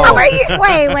 How are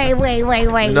you?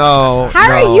 Wait. No.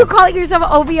 How are you calling yourself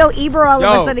OVO Ebro all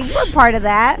of a sudden? You were part of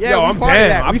that. Yeah, Yo, we I'm part of down.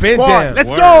 that. I've We been squad. down. Let's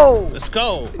Word. go. Let's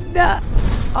go.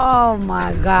 Oh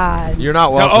my God. You're not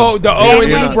The welcome. O and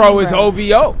You're not- Ebro is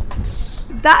OVO.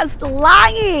 That's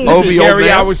lying. OVO, Scary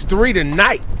man. Hours 3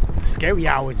 tonight. Scary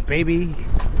Hours, baby.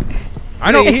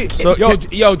 I know.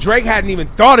 Yo, Drake hadn't even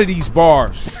thought of these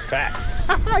bars. Facts.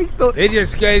 They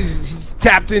just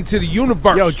tapped into the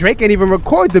universe. Yo, Drake ain't even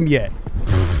record them yet.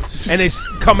 And it's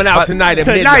coming out tonight at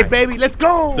midnight. Baby. Let's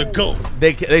go. The GOAT.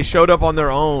 They showed up on their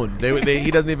own.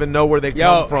 He doesn't even know where they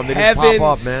Yo, come from. They just heaven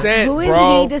pop up, man. sent, Who is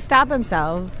bro. he to stop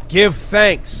himself? Give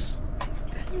thanks.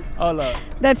 Hold up.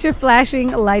 That's your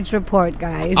flashing lights report,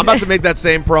 guys. I'm about to make that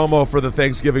same promo for the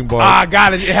Thanksgiving bar. I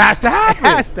got it. It has to happen. It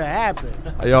has to happen.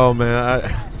 Yo,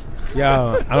 man.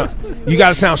 You got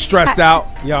to sound stressed out.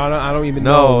 Yo, I don't even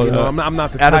know. You know, I'm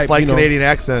not the type. Add a slight Canadian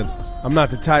accent. I'm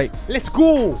not the type. Let's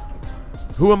go.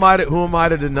 Who am I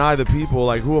to deny the people?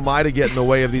 Like, who am I to get in the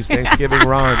way of these Thanksgiving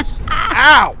rhymes?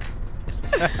 Ow!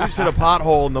 You just hit a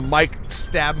pothole and the mic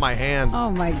stabbed my hand. Oh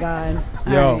my God.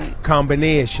 Yo, All right.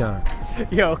 combination.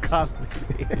 Yo,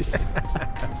 combination.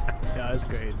 Yeah, that's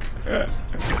crazy.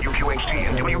 WQHT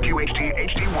and WQHT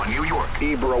HD1 New York.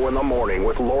 Ebro in the morning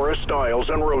with Laura Stiles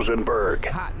and Rosenberg.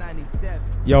 Hot 97.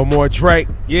 Yo, more Drake.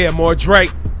 Yeah, more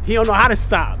Drake. He don't know how to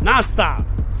stop. Not stop.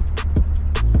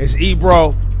 It's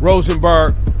Ebro,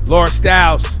 Rosenberg, Laura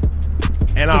Stiles,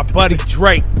 and our buddy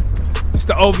Drake. It's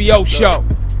the OVO show.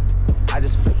 I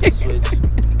just flip the switch.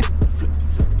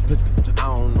 Flip.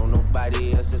 I don't know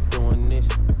nobody else that's doing this.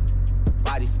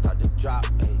 Body start to drop,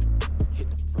 ayy. Hit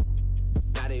the floor.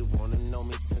 Now they wanna know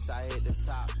me since I hit the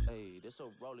top, ayy. This a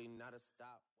rolling, not a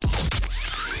stop.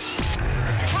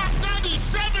 Hot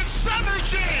 97 Summer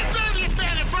Jam, 30th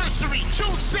anniversary,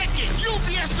 June 2nd,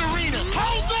 UBS Arena.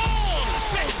 Hold on!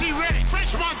 Sexy Red,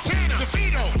 French Montana,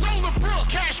 DeVito, Roller Brook,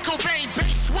 Cash Cobain,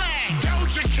 Bass Swag,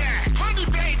 Doja Cat, Honey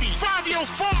Baby, Fabio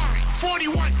Foreign,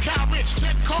 41 Cal Rich,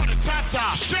 Jet Carter,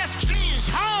 Tata, Chef G's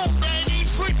home, baby,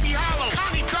 Sleepy Hollow,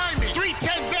 Connie Diamond,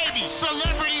 310 Baby,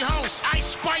 Celebrity Host,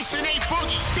 Ice Spice and A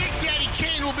Boogie. Big Daddy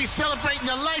Kane will be celebrating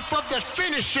the life of the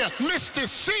finisher, Mr.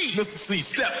 C. Mr. C,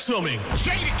 step to me.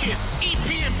 Jadakiss,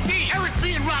 EPMD, Eric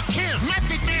B. and Rakim,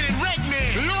 Method Man and Redman,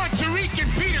 Lord Tariq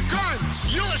and Peter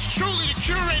Guns. Yours truly, the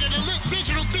curator, the lit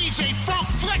digital DJ, Funk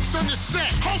Flex on the set.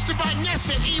 Hosted by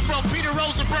Nessa, Ebro, Peter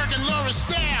Rosenberg, and Laura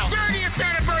Stiles. 30th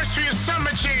anniversary of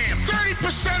Summer Jam.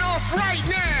 30% off right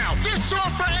now. This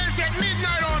offer ends at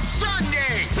midnight on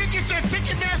Sunday. Tickets at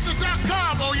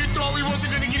Ticketmaster.com. Oh, you thought we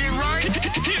wasn't going to get it right?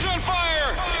 He's on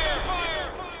fire.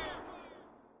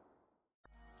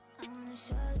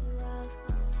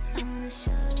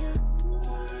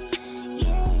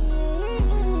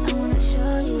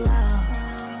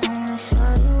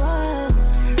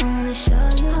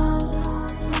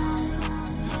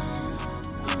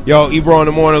 Yo, Ebro in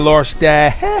the morning, Laura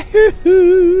Stiles,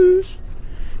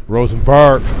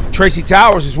 Rosenberg. Tracy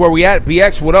Towers is where we at.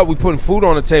 BX, what up? We putting food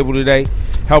on the table today,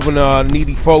 helping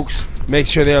needy folks make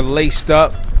sure they're laced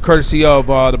up, courtesy of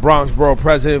the Bronx Borough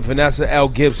President, Vanessa L.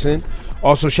 Gibson.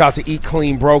 Also, shout to Eat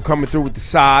Clean, bro, coming through with the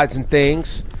sides and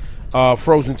things.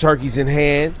 Frozen turkeys in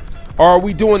hand. Or are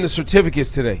we doing the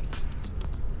certificates today?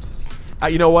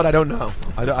 You know what? I don't know.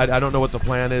 I don't know what the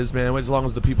plan is, man. As long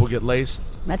as the people get laced.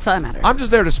 That's all that matters. I'm just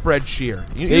there to spread cheer.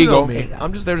 You There you know go. me. There you go.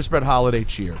 I'm just there to spread holiday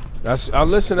cheer.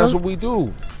 Listen, that's what we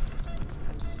do.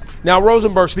 Now,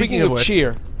 Rosenberg, speaking of which-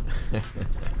 cheer,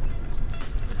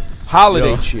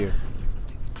 holiday Yo. cheer.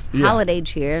 Yeah. Holiday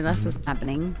cheer. That's what's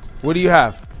happening. What do you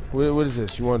have? What is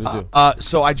this you wanted to do?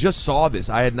 So I just saw this.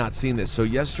 I had not seen this. So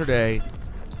yesterday,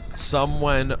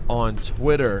 someone on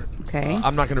Twitter. Okay.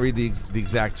 I'm not going to read the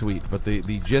exact tweet, but the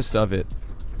gist of it.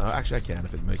 Actually, I can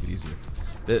if it make it easier.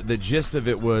 The gist of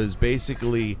it was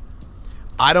basically,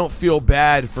 I don't feel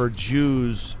bad for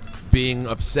Jews being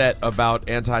upset about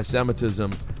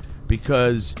anti-Semitism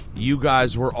because you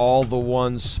guys were all the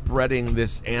ones spreading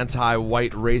this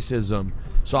anti-white racism.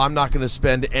 So I'm not going to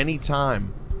spend any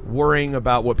time worrying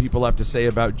about what people have to say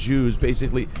about Jews.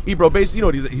 Basically, Ebro, basically,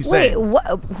 you know what he's saying. Wait, what?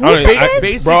 Who I don't said even-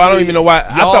 this? bro, I don't even know why.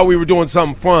 I thought we were doing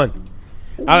something fun.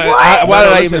 Why No, did I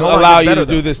listen, even hold on, allow it's you better to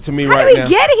do though. this to me How right do we now?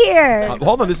 get here?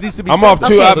 Hold on, this needs to be. I'm off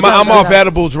too. Okay, I'm off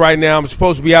edibles right now. I'm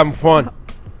supposed to be having fun.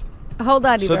 Hold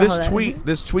on, So Ebro, this hold on.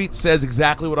 this tweet says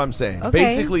exactly what I'm saying. Okay.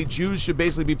 Basically, Jews should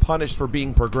basically be punished for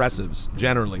being progressives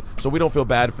generally, so we don't feel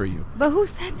bad for you. But who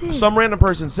said this? Some random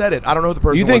person said it. I don't know who the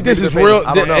person. You think was. this is Maybe they're real?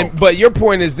 famous. I don't know. But your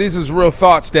point is, this is real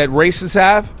thoughts that racists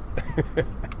have.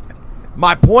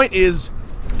 My point is,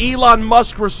 Elon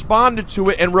Musk responded to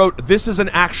it and wrote, "This is an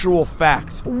actual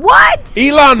fact." What?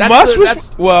 Elon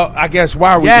Musk well, I guess,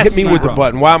 why would you hit me with the Ebro.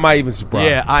 button? Why am I even surprised?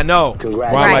 Yeah, I know.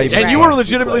 Congratulations. And you were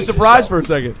legitimately surprised for a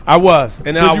second. I was.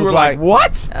 And then I was you were like,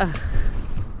 what?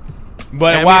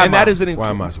 But and why and am that I? is Why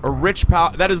am I a rich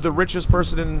power. That is the richest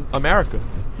person in America.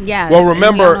 Yeah. Well,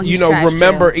 remember,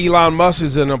 remember Elon Musk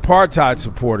is an apartheid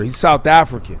supporter. He's South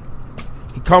African.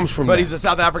 He comes from But that. he's a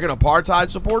South African apartheid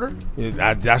supporter?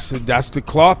 That's the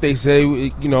cloth they say,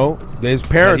 his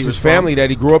parents, his family that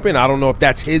he grew up in. I don't know if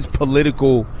that's his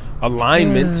political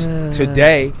alignment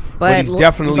today, but he's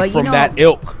definitely from that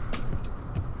ilk.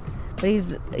 But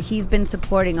he's been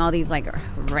supporting all these like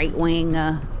right wing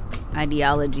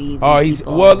ideologies. Oh, and he's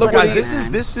people. well. Look, guys, Whatever,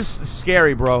 this is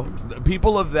scary, bro.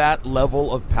 People of that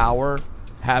level of power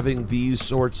having these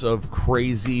sorts of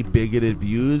crazy bigoted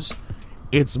views.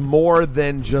 It's more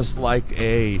than just like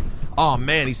oh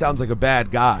man, he sounds like a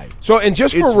bad guy. So, and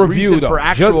just it's for review, reason though, for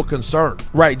actual concern,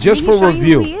 right? Just for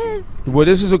review. Well,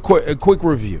 this is a quick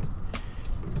review.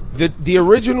 The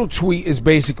original tweet is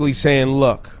basically saying,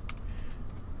 look,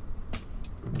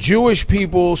 Jewish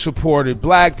people supported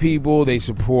black people. They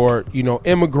support,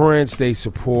 immigrants. They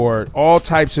support all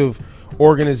types of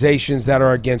organizations that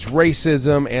are against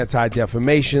racism,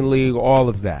 Anti-Defamation League, all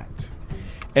of that.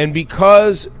 And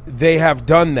because they have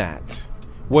done that,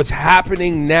 what's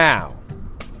happening now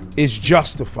is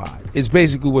justified. Is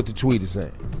basically what the tweet is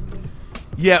saying.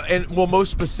 Yeah, and well, most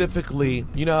specifically,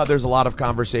 how there's a lot of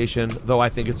conversation, though I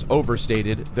think it's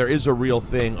overstated. There is a real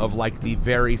thing of like the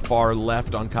very far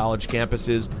left on college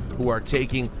campuses who are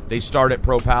they start at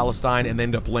pro-Palestine and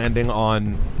end up landing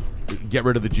on get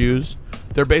rid of the Jews.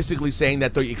 They're basically saying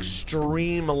that the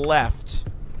extreme left,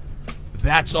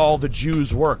 that's all the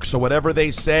Jews work. So whatever they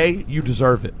say, you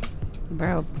deserve it.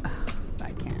 Bro,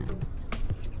 I can't.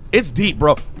 It's deep,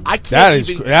 bro. I can't.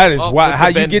 That is why how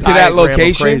you get to that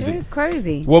location. It's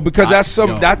crazy. Well, because that's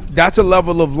that's a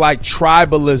level of like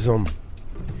tribalism.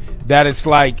 That it's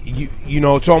like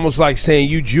it's almost like saying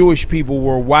you Jewish people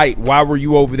were white. Why were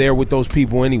you over there with those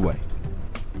people anyway?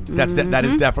 That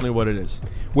is definitely what it is.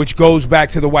 Which goes back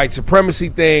to the white supremacy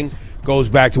thing. Goes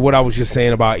back to what I was just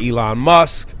saying about Elon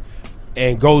Musk.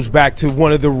 And goes back to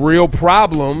one of the real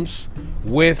problems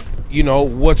with,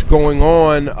 what's going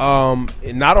on,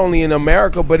 not only in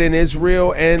America, but in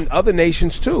Israel and other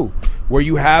nations too, where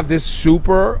you have this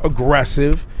super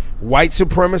aggressive white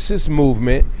supremacist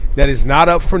movement that is not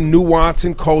up for nuance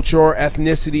in culture or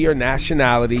ethnicity or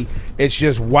nationality. It's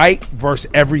just white versus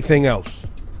everything else.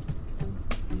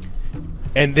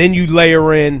 And then you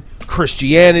layer in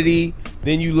Christianity.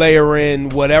 Then you layer in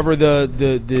whatever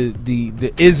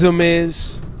the ism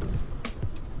is,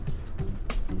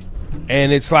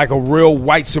 and it's like a real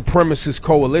white supremacist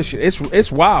coalition.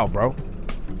 It's wild, bro.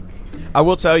 I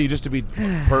will tell you, just to be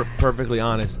perfectly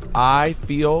honest, I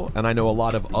feel, and I know a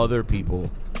lot of other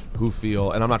people who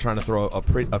feel, and I'm not trying to throw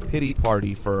a pity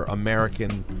party for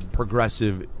American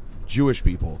progressive Jewish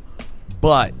people,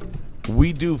 but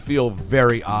we do feel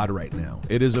very odd right now.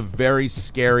 It is a very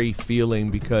scary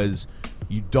feeling because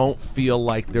you don't feel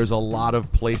like there's a lot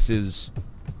of places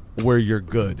where you're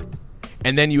good.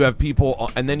 And then you have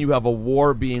people, and then you have a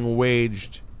war being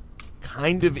waged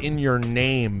kind of in your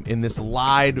name, in this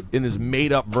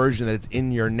made up version that it's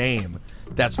in your name,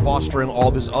 that's fostering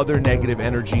all this other negative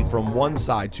energy from one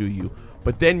side to you.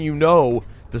 But then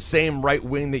the same right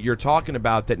wing that you're talking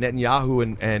about, that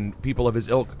Netanyahu and people of his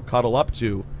ilk cuddle up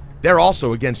to, they're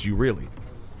also against you, really.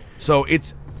 So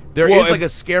there is like a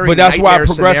scary nightmare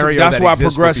scenario that's why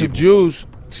exists progressive Jews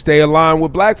stay aligned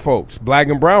with black folks, black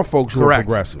and brown folks who are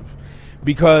progressive.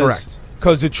 Because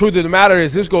the truth of the matter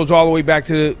is, this goes all the way back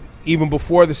to even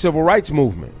before the civil rights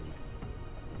movement,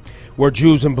 where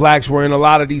Jews and blacks were in a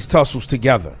lot of these tussles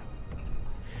together.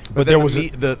 But there was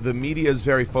the media is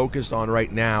very focused on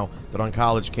right now that on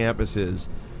college campuses,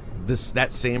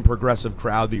 that same progressive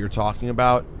crowd that you're talking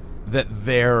about, that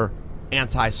they're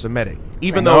anti-Semitic.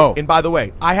 Even though, and by the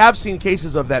way, I have seen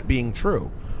cases of that being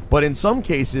true, but in some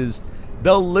cases,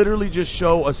 they'll literally just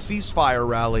show a ceasefire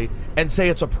rally and say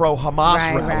it's a pro-Hamas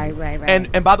rally. Right.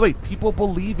 And by the way, people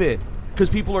believe it because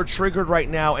people are triggered right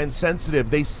now and sensitive.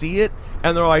 They see it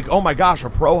and they're like, oh my gosh, a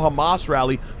pro-Hamas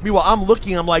rally. Meanwhile,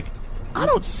 I'm like, I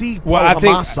don't see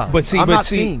pro-Hamas signs. But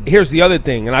see, here's the other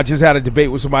thing, and I just had a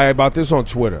debate with somebody about this on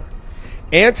Twitter.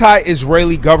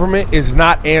 Anti-Israeli government is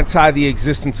not anti the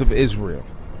existence of Israel.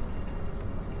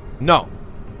 No,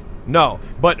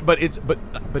 but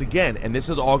again, and this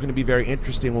is all going to be very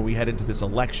interesting when we head into this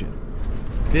election.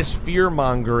 this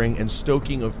fear-mongering and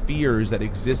stoking of fears that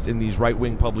exist in these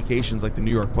right-wing publications like the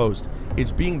New York Post,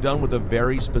 it's being done with a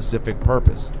very specific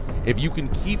purpose. If you can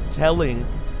keep telling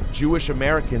Jewish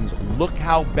Americans, look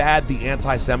how bad the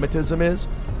anti-Semitism is,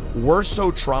 we're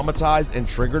so traumatized and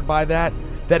triggered by that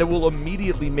it will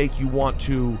immediately make you want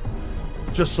to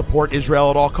just support Israel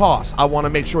at all costs. I want to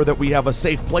make sure that we have a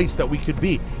safe place that we could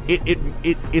be.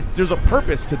 There's a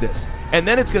purpose to this, and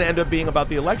then it's going to end up being about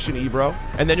the election, Ebro.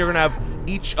 And then you're going to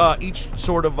have each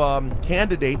sort of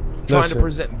candidate trying to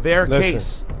present their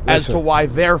case as to why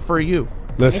they're for you.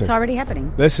 It's already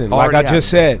happening. Listen, like I just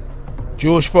said,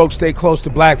 Jewish folks stay close to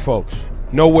black folks.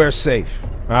 Nowhere safe.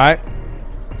 All right.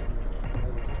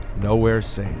 Nowhere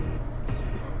safe.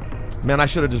 Man, I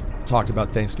should have just talked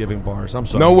about Thanksgiving bars. I'm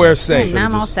sorry. Nowhere safe. Now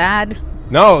I'm all sad.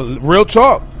 No, real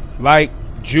talk. Like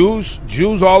Jews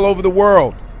all over the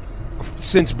world,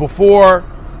 since before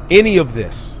any of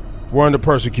this, were under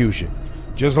persecution.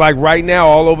 Just like right now,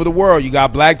 all over the world, you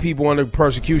got black people under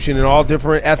persecution in all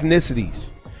different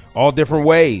ethnicities, all different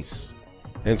ways.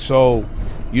 And so,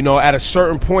 at a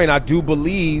certain point, I do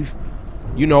believe,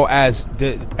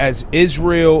 as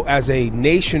Israel as a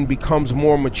nation becomes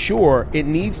more mature, it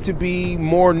needs to be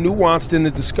more nuanced in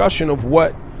the discussion of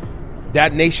what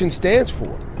that nation stands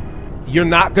for. You're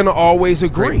not going to always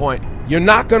agree. Great point. You're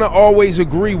not going to always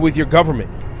agree with your government.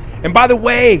 And by the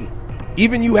way,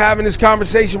 even you having this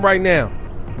conversation right now,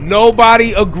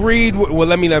 nobody agreed with,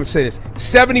 let me say this.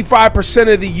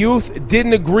 75% of the youth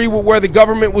didn't agree with where the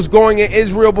government was going in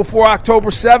Israel before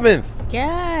October 7th.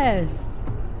 Yes.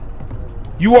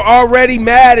 You were already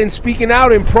mad and speaking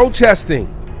out and protesting.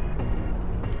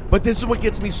 But this is what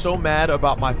gets me so mad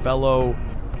about my fellow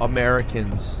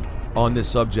Americans on this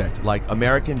subject. Like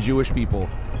American Jewish people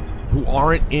who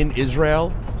aren't in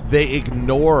Israel, they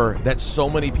ignore that so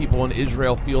many people in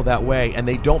Israel feel that way, and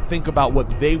they don't think about what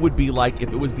they would be like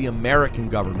if it was the American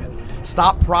government.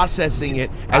 Stop processing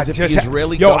it as if the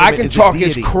Israeli government is a deity. I can talk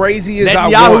as crazy as I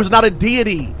want. Netanyahu's not a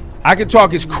deity. I can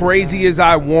talk as crazy as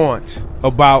I want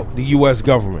about the U.S.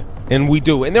 government, and we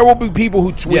do. And there will be people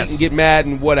who tweet and get mad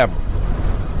and whatever.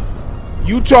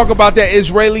 You talk about that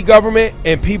Israeli government,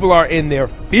 and people are in their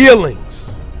feelings.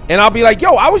 And I'll be like,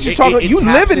 yo, I was just talking. You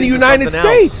live in the United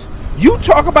States. You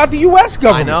talk about the U.S.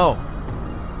 government. I know.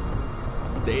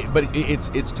 But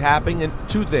it's tapping in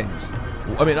two things.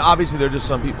 I mean, obviously, there are just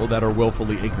some people that are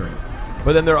willfully ignorant.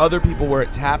 But then there are other people where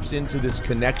it taps into this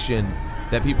connection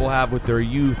that people have with their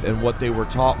youth and what they were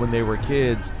taught when they were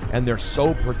kids, and they're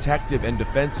so protective and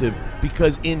defensive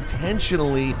because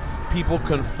intentionally people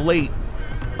conflate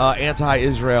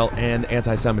anti-Israel and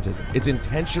anti-Semitism. It's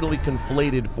intentionally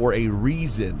conflated for a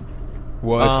reason.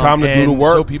 Well, it's time to do the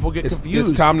work. So people get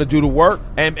confused. It's time to do the work.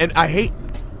 And I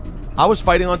was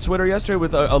fighting on Twitter yesterday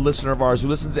with a listener of ours who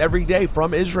listens every day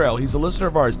from Israel. He's a listener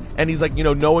of ours, and he's like,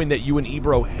 knowing that you and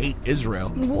Ebro hate Israel.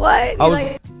 What? I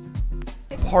was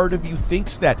part of you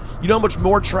thinks that. You know how much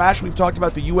more trash we've talked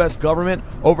about the U.S. government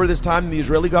over this time than the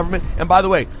Israeli government? And by the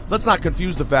way, let's not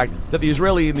confuse the fact that the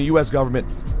Israeli and the U.S. government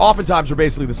oftentimes are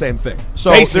basically the same thing.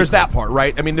 So there's that part,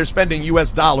 right? I mean, they're spending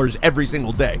U.S. dollars every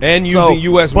single day. And using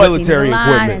U.S. military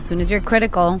equipment. As soon as you're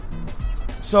critical.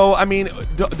 So, I mean,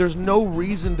 there's no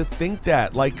reason to think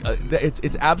that. Like,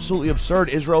 it's absolutely absurd.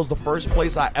 Israel's the first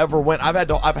place I ever went.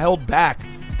 I've held back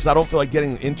because I don't feel like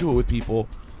getting into it with people.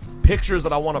 Pictures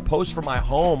that I want to post from my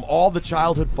home, all the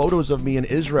childhood photos of me in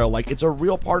Israel. Like, it's a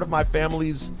real part of my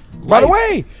family's life. By the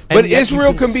way, but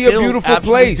Israel can be a beautiful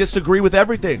place. Disagree with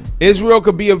everything. Israel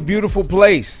could be a beautiful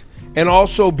place and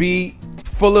also be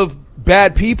full of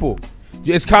bad people.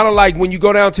 It's kind of like when you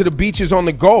go down to the beaches on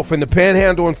the Gulf and the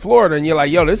Panhandle in Florida, and you're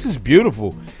like, yo, this is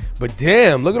beautiful. But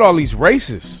damn, look at all these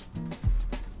racists.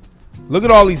 Look at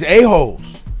all these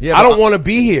a-holes. Yeah, I don't want to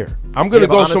be here. I'm going to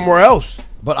go somewhere else.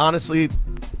 But honestly,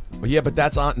 but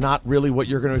that's not really what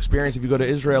you're going to experience if you go to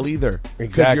Israel either. Exactly.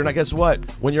 Because you're not, guess what?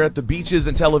 When you're at the beaches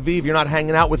in Tel Aviv, you're not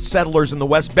hanging out with settlers in the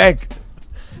West Bank.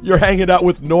 You're hanging out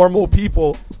with normal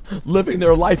people living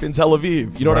their life in Tel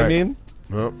Aviv. You know what I mean?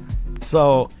 Yep.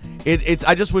 So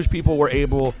I just wish people were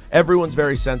able. Everyone's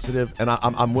very sensitive, and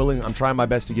I'm trying my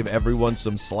best to give everyone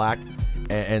some slack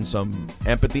and some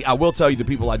empathy. I will tell you, the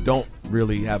people I don't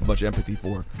really have much empathy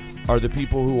for are the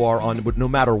people who are on, no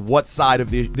matter what side of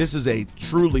this is a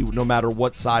truly, no matter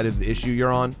what side of the issue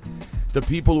you're on, the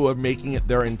people who are making it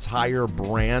their entire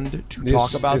brand to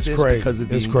talk about this because of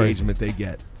the engagement they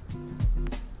get.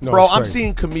 No, bro, I'm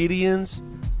seeing comedians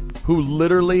who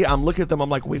literally, I'm looking at them, I'm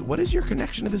like, wait, what is your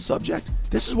connection to this subject?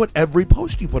 This is what every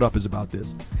post you put up is about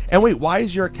this. And wait, why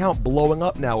is your account blowing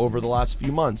up now over the last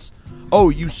few months? Oh,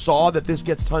 you saw that this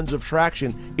gets tons of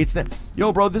traction. It's that,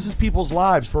 yo, bro, this is people's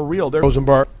lives for real.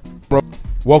 Rosenberg, bro,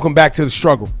 Welcome back to the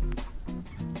struggle.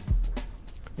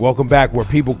 Welcome back where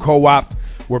people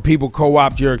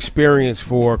co-opt your experience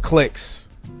for clicks,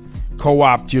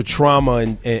 co-opt your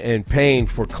trauma and pain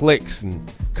for clicks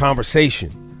and conversation.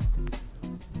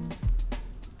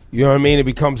 You know what I mean? It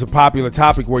becomes a popular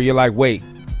topic where you're like, wait,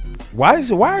 why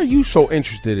are you so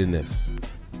interested in this?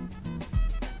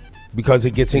 Because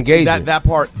it gets engagement. That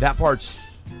part's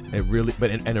it really,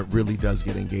 and it really does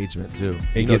get engagement too.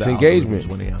 It gets engagement,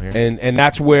 and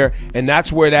that's where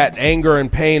that anger and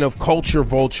pain of culture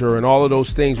vulture and all of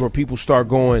those things where people start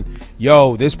going,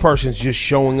 yo, this person's just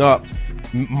showing up,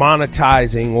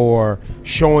 monetizing or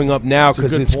showing up now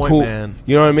because it's cool. Man.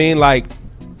 You know what I mean? Like,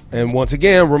 and once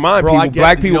again, remind people,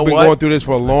 black people have been going through this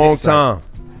for a long time.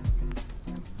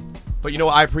 But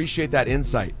I appreciate that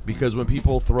insight, because when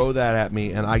people throw that at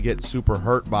me and I get super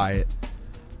hurt by it,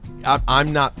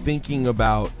 I'm not thinking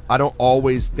about, I don't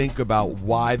always think about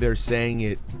why they're saying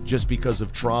it just because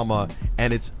of trauma,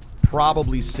 and it's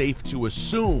probably safe to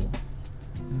assume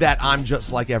that I'm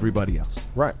just like everybody else.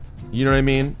 Right. You know what I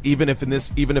mean? Even if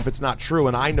it's not true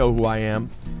and I know who I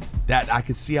am, that I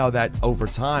could see how that over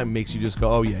time makes you just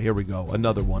go, oh yeah, here we go,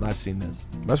 another one. I've seen this.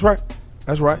 That's right.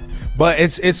 That's right. But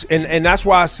it's and that's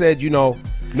why I said,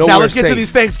 now let's get to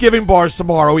these Thanksgiving bars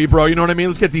tomorrow, Ebro. You know what I mean?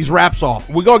 Let's get these wraps off.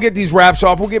 We're going to get these wraps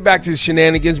off. We'll get back to the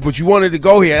shenanigans, but you wanted to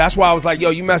go here. That's why I was like,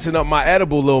 yo, you messing up my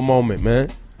edible little moment, man.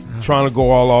 Trying to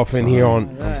go all off in here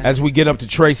as we get up to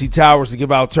Tracy Towers to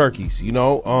give out turkeys,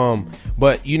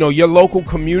 But, your local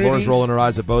communities. Lauren's rolling her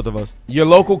eyes at both of us. Your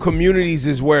local communities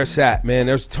is where it's at, man.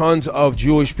 There's tons of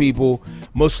Jewish people,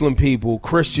 Muslim people,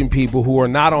 Christian people who are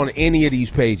not on any of these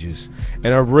pages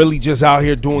and are really just out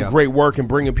here doing great work and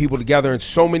bringing people together in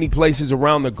so many places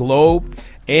around the globe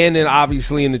and then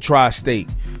obviously in the tri-state.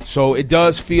 So it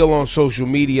does feel on social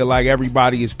media like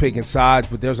everybody is picking sides,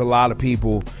 but there's a lot of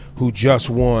people who just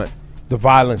want the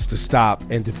violence to stop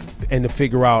and to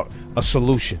figure out a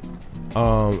solution.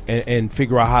 And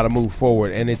figure out how to move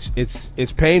forward, and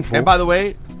it's painful. And by the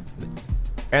way,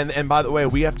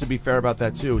 we have to be fair about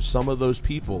that too. Some of those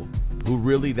people who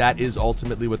really that is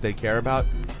ultimately what they care about,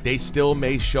 they still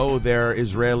may show their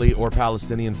Israeli or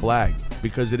Palestinian flag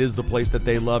because it is the place that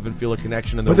they love and feel a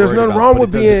connection. And but there's nothing wrong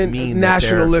with being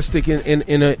nationalistic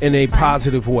in a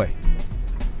positive way.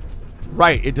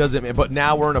 Right, it doesn't. But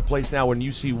now we're in a place now when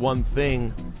you see one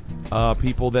thing,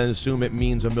 people then assume it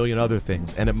means a million other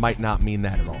things, and it might not mean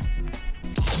that at all.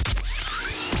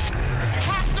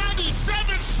 Hot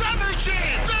 97 Summer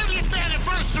Jam, 30th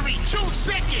anniversary, June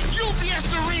 2nd,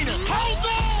 UBS Arena. Hold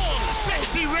on!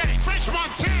 Sexy Red, French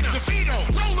Montana, DeVito,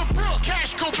 Roller Brook,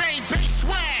 Cash Cobain, Bass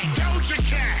Swag, Doja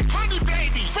Cat, Honey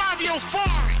Baby, Fabio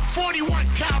Foreign, 41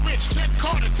 Cal Rich, Jet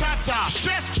Carter, Tata,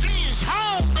 Chef G is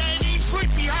home, baby,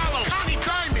 Sleepy Hollow, Connie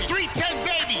Diamond, 310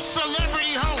 Baby,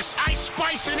 Celebrity Host, Ice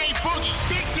Spice and A Boogie.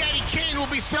 Big Daddy Kane will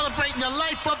be celebrating the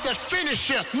life of the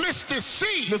finisher, Mr.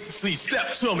 C. Mr. C, step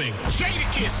to me.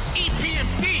 Jadakiss,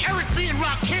 EPMD, Eric B. and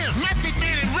Rakim, Method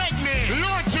Man and Redman,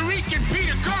 Lord Tariq and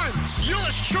Peter Guns.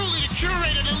 Yours truly, the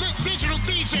curator, the lit digital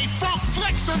DJ, Funk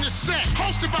Flex on the set.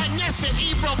 Hosted by Nessa,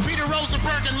 Ebro, Peter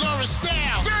Rosenberg, and Laura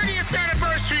Stiles. 30th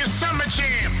anniversary of Summer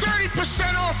Jam.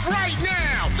 30% off right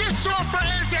now. This offer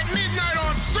ends at midnight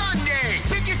on Sunday.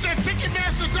 Tickets at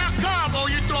Ticketmaster.com. Oh,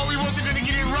 you thought we wasn't going to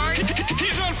get it right?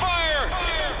 He's on fire!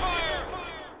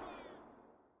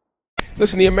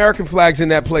 Listen, the American flag's in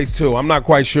that place too. I'm not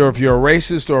quite sure if you're a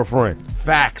racist or a friend.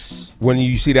 Facts. When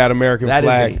you see that American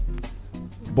flag.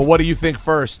 But what do you think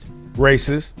first?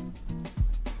 Racist.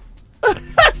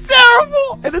 That's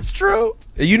terrible, and it's true.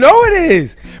 You know it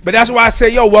is. But that's why I say,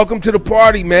 yo, welcome to the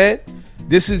party, man.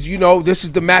 This is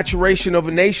the maturation of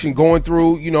a nation going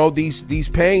through, these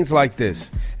pains like this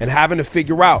and having to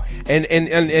figure out. And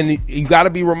you got to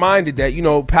be reminded that,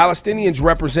 Palestinians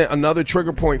represent another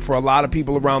trigger point for a lot of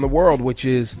people around the world, which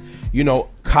is,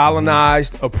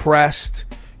 colonized, oppressed,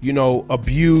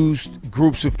 abused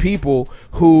groups of people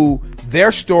who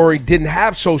their story didn't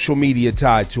have social media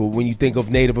tied to it. When you think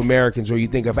of Native Americans or you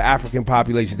think of African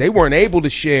populations, they weren't able to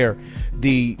share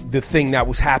the thing that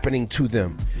was happening to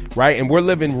them, right? And we're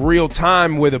living real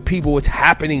time where the people, it's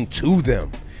happening to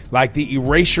them. Like the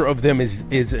erasure of them is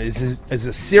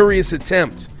a serious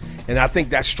attempt. And I think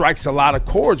that strikes a lot of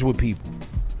chords with people,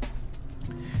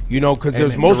 because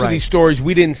there's most of these stories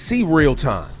we didn't see real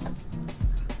time.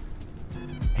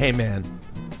 Hey, man,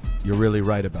 you're really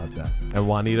right about that. And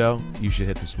Juanito, you should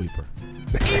hit the sweeper.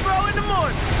 Ebro in the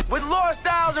morning with Laura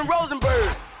Stiles and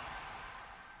Rosenberg.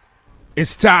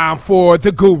 It's time for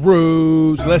the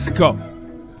Gurus. Let's go.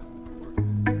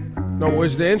 No,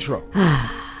 where's the intro?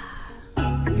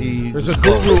 He's There's a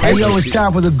guru. Hey, yo, it's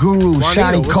time for the guru,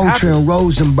 Shani Culture and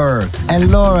Rosenberg.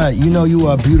 And Laura, you know you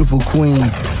are a beautiful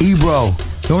queen. Ebro,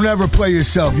 don't ever play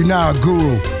yourself. You're not a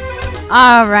guru.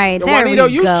 All right, Yo, there Juanito,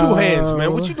 we use go. 2 hands,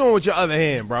 man. What you doing with your other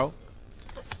hand, bro?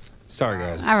 Sorry,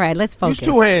 guys. All right, let's focus. Use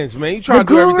 2 hands, man. You try to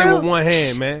do everything with 1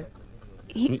 hand, man.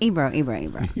 Ebro.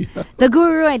 The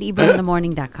Guru at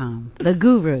ebrointhemorning.com. The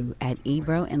Guru at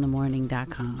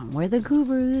ebrointhemorning.com, where the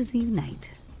gurus unite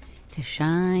to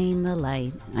shine the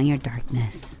light on your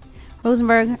darkness.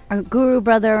 Rosenberg, our guru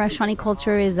brother, Shani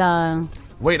Culture is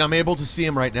Wait, I'm able to see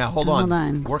him right now. Hold on. Hold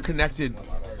on. We're connected.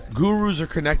 Gurus are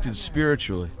connected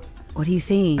spiritually. What are you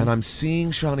seeing? And I'm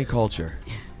seeing Shani Culture.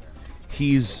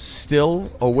 He's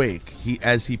still awake.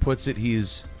 As he puts it,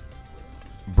 he's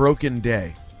broken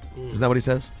day. Isn't that what he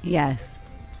says? Yes.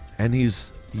 And he's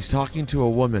talking to a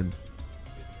woman.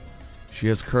 She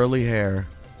has curly hair.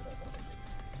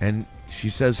 And she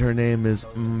says her name is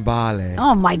Mbale.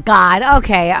 Oh my God.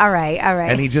 Okay. All right.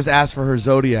 And he just asked for her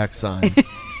zodiac sign.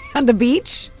 On the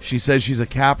beach? She says she's a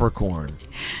Capricorn.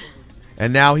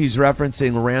 And now he's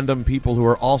referencing random people who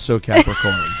are also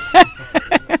Capricorns.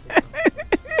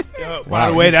 By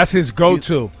the way, that's his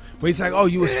go-to. Where he's like, oh,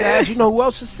 you a Sag? You know who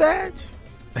else is Sag?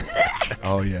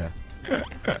 Oh, yeah.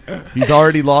 He's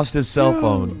already lost his cell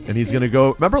phone, and he's going to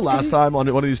go. Remember last time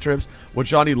on one of these trips when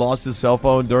Johnny lost his cell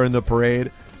phone during the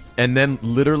parade and then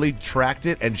literally tracked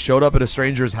it and showed up at a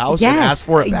stranger's house and asked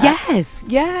for it back?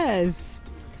 Yes.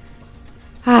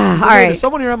 All right. Is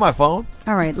someone here on my phone?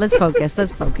 All right, let's focus.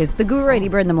 The Guru at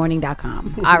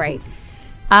ebrointhemorning.com. All right.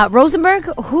 Rosenberg,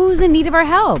 who's in need of our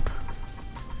help?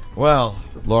 Well,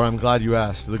 Laura, I'm glad you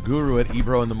asked. The Guru at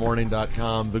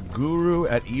ebrointhemorning.com. The Guru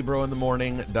at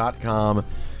ebrointhemorning.com.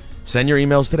 Send your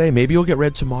emails today. Maybe you'll get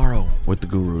read tomorrow with the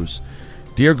Gurus.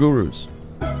 Dear Gurus,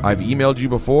 I've emailed you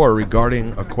before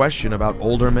regarding a question about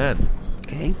older men.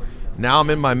 Okay. Now I'm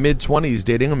in my mid-20s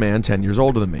dating a man 10 years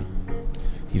older than me.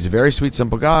 He's a very sweet,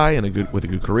 simple guy with a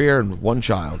good career and 1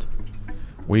 child.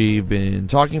 We've been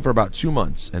talking for about 2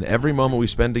 months, and every moment we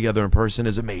spend together in person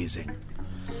is amazing.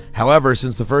 However,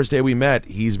 since the first day we met,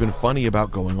 he's been funny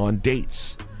about going on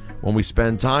dates. When we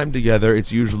spend time together,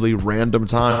 it's usually random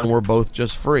time we're both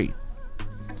just free.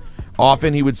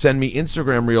 Often he would send me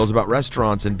Instagram reels about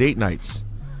restaurants and date nights,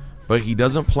 but he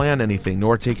doesn't plan anything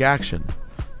nor take action.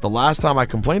 The last time I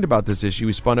complained about this issue,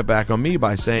 he spun it back on me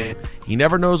by saying he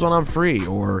never knows when I'm free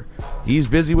or he's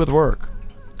busy with work.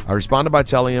 I responded by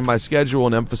telling him my schedule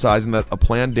and emphasizing that a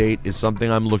planned date is something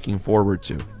I'm looking forward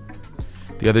to.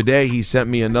 The other day, he sent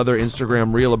me another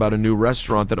Instagram reel about a new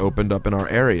restaurant that opened up in our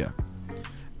area.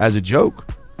 As a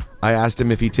joke, I asked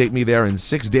him if he'd take me there in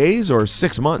 6 days or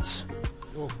 6 months.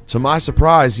 To my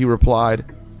surprise, he replied,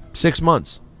 6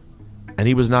 months. And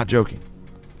he was not joking.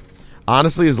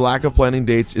 Honestly, his lack of planning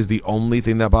dates is the only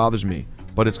thing that bothers me,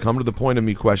 but it's come to the point of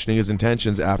me questioning his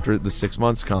intentions after the 6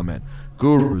 months comment.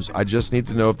 Gurus, I just need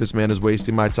to know if this man is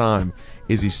wasting my time.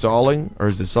 Is he stalling, or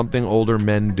is this something older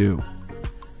men do?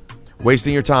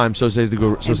 Wasting your time, so says the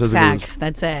guru. So says the guru. In fact,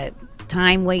 that's it.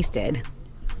 Time wasted.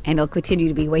 And it'll continue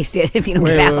to be wasted if you don't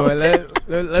get out.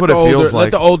 That's what it feels like.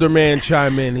 Let the older man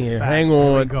chime in here. Hang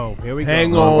on. Here we go.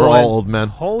 Hang on. We're all old men.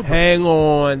 Hang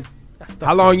on.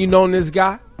 How long you known this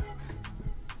guy?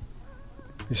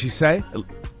 Did she say?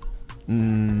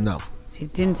 No. She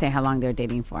didn't say how long they're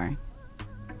dating for.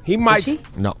 He might. Did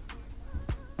she? No.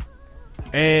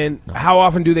 And how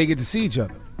often do they get to see each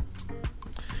other?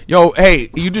 Yo, hey,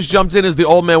 you just jumped in as the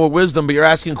old man with wisdom, but you're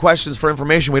asking questions for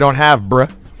information we don't have, bruh.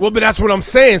 Well, but that's what I'm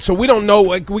saying. So we don't know.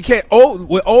 Like, we can't.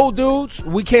 With old dudes,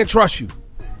 we can't trust you.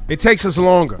 It takes us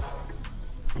longer.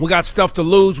 We got stuff to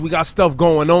lose. We got stuff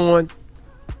going on.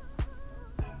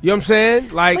 You know what I'm saying?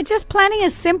 Like, but just planning a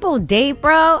simple date,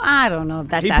 bro. I don't know if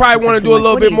that's. He probably want to do a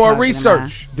little bit more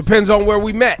research. Depends on where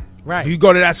we met. Right. Do you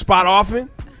go to that spot often?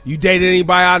 You dated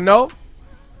anybody I know?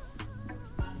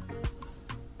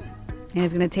 And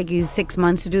it's going to take you 6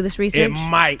 months to do this research? It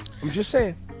might. I'm just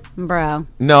saying. Bro.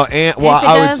 No, and well,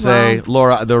 I would say,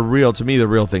 Laura, the real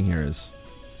thing here is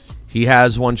he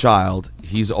has 1 child.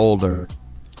 He's older.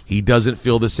 He doesn't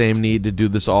feel the same need to do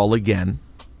this all again.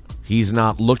 He's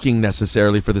not looking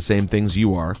necessarily for the same things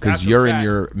you are because you're in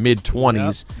your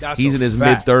mid-20s. Yep, he's in his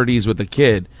mid-30s with a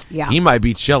kid. Yeah. He might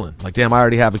be chilling. Like, damn, I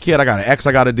already have a kid. I got an ex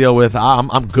I got to deal with.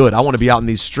 I'm good. I want to be out in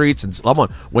these streets. And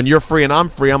when you're free and I'm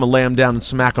free, I'm going to lay him down and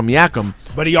smack him, yak him.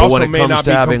 But he also may not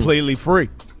be completely free.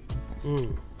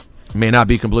 May not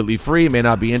be completely free, may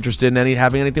not be interested in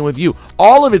having anything with you.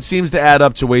 All of it seems to add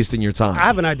up to wasting your time. I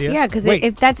have an idea. Yeah, because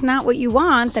if that's not what you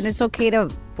want, then it's okay to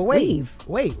leave.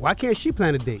 Wait, why can't she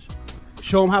plan a date?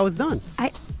 Show him how it's done.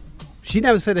 She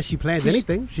never said that she plans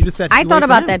anything. She just said I she's thought waiting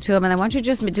for about him. that too. I mean, why don't you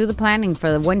just do the planning for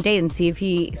the one date and see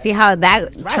how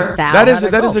that turns out? That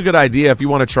is a good idea if you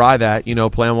want to try that.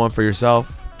 Plan one for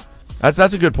yourself.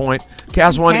 That's a good point.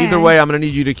 Cass One. Okay. Either way, I'm going to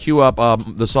need you to cue up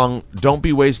the song "Don't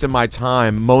Be Wasting My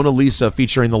Time," Mona Lisa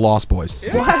featuring the Lost Boys.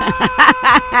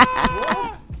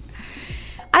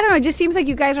 I don't know. It just seems like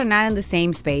you guys are not in the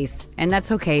same space, and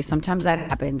that's okay. Sometimes that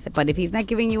happens. But if he's not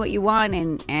giving you what you want,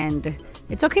 and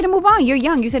it's okay to move on. You're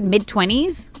young. You said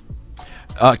mid-20s.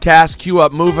 Cass, cue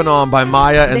up "Moving On" by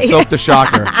Maya and Silk the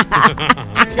Shocker.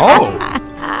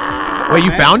 Oh, wait,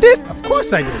 you found it? Of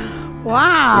course I did.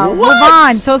 Wow. What? Move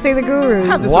on. So say the guru.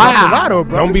 Wow.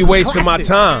 Don't be wasting my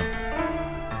time.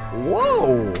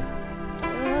 Whoa.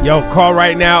 Yo, call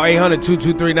right now,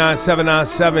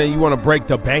 800-223-9797. You want to break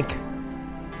the bank?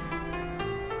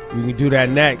 You can do that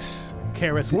next.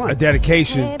 KRS-One. A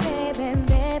dedication.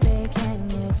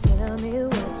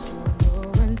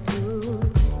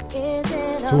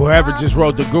 To whoever just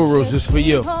wrote the gurus, just for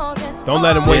you. Don't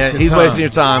let him waste your he's time. wasting your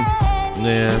time.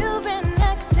 Yeah.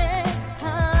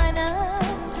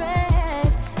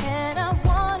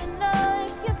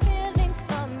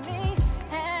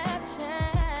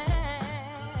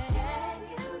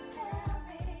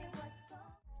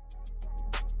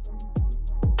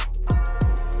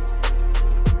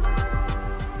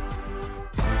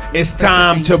 It's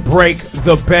time to break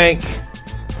the bank.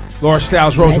 Laura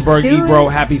Styles, Rosenberg, Let's do Ebro.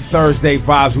 it. Happy Thursday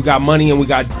vibes. We got money and we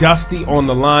got Dusty on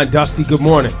the line. Dusty, good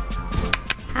morning.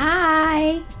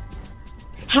 Hi.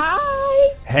 Hi.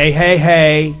 Hey, hey,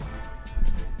 hey.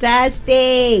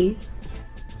 Dusty.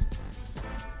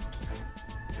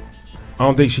 I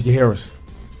don't think she can hear us.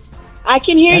 I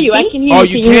can hear you. I can hear Oh,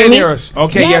 you. you hear can me? hear us.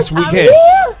 Okay, yes, we I'm can.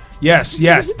 here.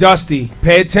 Yes. Dusty,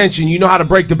 pay attention. You know how to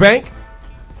break the bank?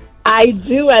 I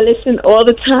do. I listen all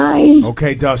the time.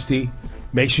 Okay, Dusty.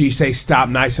 Make sure you say stop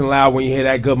nice and loud when you hear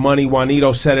that good money.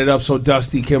 Juanito set it up so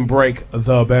Dusty can break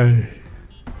the bank.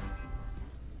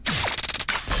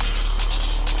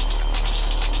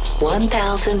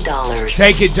 $1,000.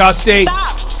 Take it, Dusty. Stop.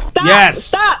 Yes.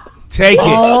 Stop. Take it.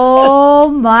 Oh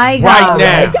my God.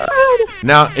 Right now.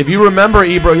 Now, if you remember,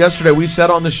 Ebro, yesterday we said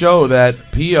on the show that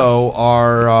Pio,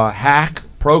 our hack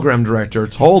program director,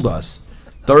 told us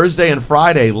Thursday and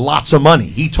Friday, lots of money.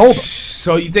 He told us.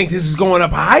 So you think this is going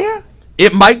up higher?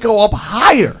 It might go up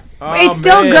higher. It's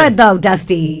still good though,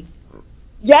 Dusty.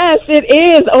 Yes, it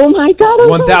is. Oh my God.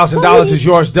 $1,000 is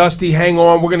yours, Dusty. Hang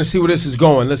on. We're going to see where this is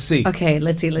going. Let's see. Okay,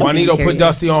 let's see. Juanito, I'm put curious.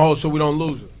 Dusty on hold so we don't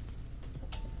lose it.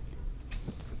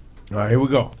 All right, here we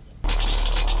go.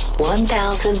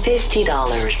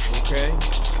 $1,050. Okay.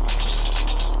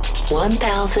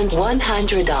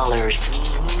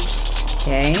 $1,100.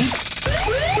 Okay.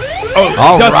 Oh,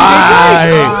 All Dusty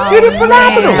right. did it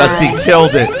phenomenal. Dusty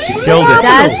killed it. She killed it.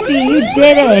 Dusty, you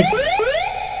did it.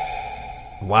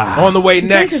 Wow. On the way Guys,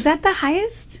 next. is that the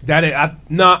highest? That is,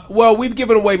 well, we've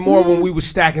given away more when we were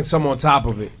stacking some on top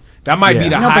of it. That might be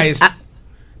the No, but highest.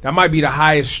 That might be the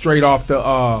highest straight off the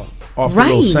the little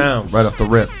Right. sound. Right off the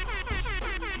rip.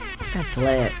 That's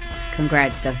lit.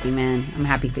 Congrats, Dusty, man. I'm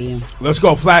happy for you. Let's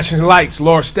go. Flashing lights,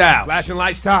 Laura Styles. Flashing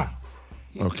lights time.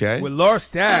 Okay. With Laura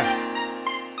Styles.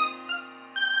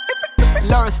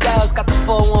 Laura Styles got the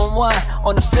 411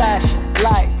 on the flash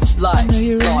lights. I know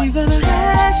you're ready for the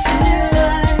flashing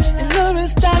light, and Laura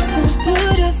Styles gonna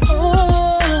put us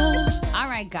on. All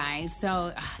right, guys.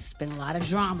 So there's been a lot of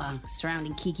drama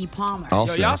surrounding Keke Palmer. I'll Yo,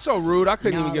 say. y'all so rude. I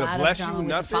couldn't even get a lot bless of drama you. with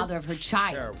the Nothing. father of her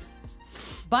child. Terrible.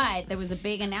 But there was a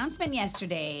big announcement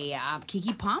yesterday.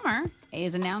 Keke Palmer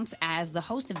is announced as the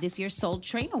host of this year's Soul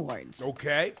Train Awards.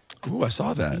 Okay. Ooh, I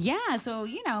saw that. Yeah, so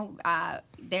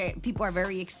people are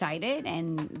very excited,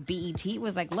 and BET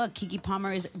was like, "Look, Keke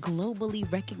Palmer is globally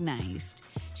recognized.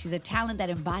 She's a talent that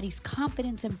embodies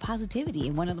confidence and positivity,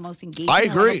 and one of the most engaging, I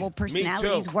agree. lovable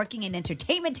personalities working in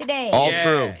entertainment today." All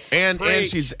true. And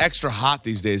Preach. she's extra hot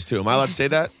these days too. Am I allowed to say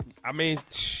that? I mean,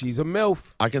 she's a MILF.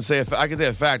 I can say a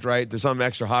fact, right? There's something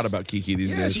extra hot about Keke these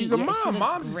Yeah, days. she's a Yeah, mom. she looks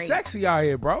Mom's great. sexy out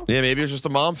here, bro. Yeah, maybe it's just a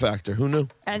mom factor. Who knew?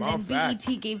 And Mom then fact.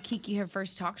 BET gave Keke her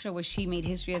first talk show, where she made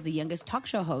history as the youngest talk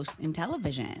show host in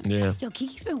television. Yeah. Yo,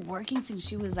 Keke's been working since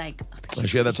she was like, And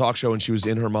she had that talk show when she was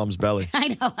in her mom's belly.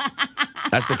 I know.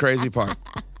 That's the crazy part.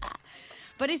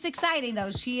 But it's exciting, though.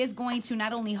 She is going to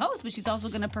not only host, but she's also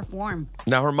going to perform.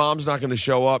 Now her mom's not going to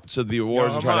show up to the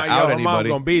awards and try to out her mom anybody.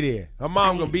 gonna be there. Her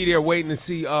mom gonna be there waiting to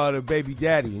see the baby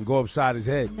daddy and go upside his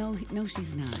head. No,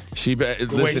 she's not. She The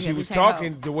way listen. she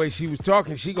was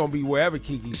talking, she gonna be wherever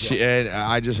Kiki's at. And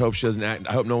I just hope she doesn't.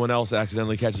 I hope no one else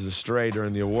accidentally catches a stray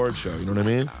during the award show. You know what I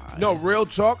mean? No, real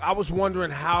talk. I was wondering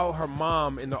how her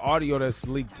mom, in the audio that's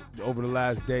leaked over the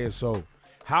last day or so,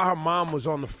 how her mom was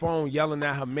on the phone yelling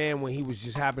at her man when he was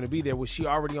just happened to be there. Was she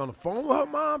already on the phone with her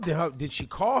mom? Did she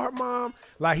call her mom?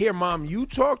 Like, here, mom, you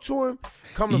talk to him?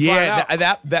 Come to find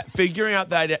out. That figuring out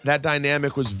that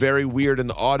dynamic was very weird in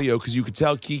the audio because you could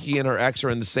tell Kiki and her ex are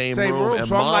in the same room and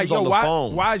so mom's I'm like, on the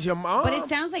phone. Why is your mom? But it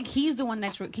sounds like he's the one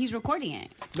he's recording it.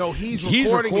 No, he's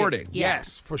recording. It.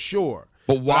 Yes, for sure.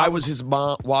 But why was his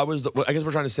mom? Why was the? I guess what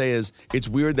we're trying to say is it's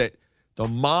weird that the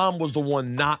mom was the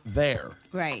one not there,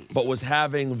 right? But was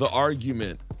having the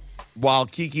argument while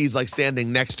Kiki's like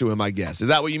standing next to him. I guess is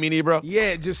that what you mean, Ebro? Yeah,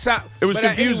 it just sound. It was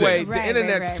confusing. Anyway, the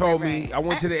internet's told me. I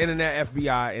went to the internet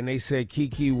FBI and they said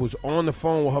Kiki was on the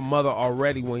phone with her mother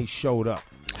already when he showed up.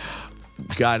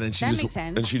 God, and she That just makes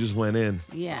sense. and she just went in.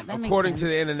 Yeah, that makes According sense. to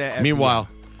the internet FBI.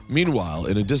 Meanwhile,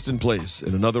 in a distant place,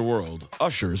 in another world,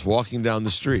 Usher's walking down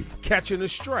the street. Catching a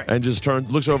stray. And just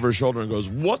looks over his shoulder and goes,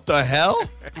 "What the hell?"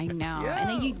 I know. And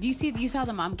then you saw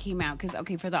the mom came out because,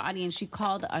 okay, for the audience, she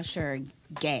called Usher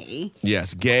gay.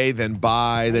 Yes, gay, then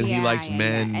bi, then he likes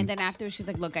men. Yeah. And then after, she's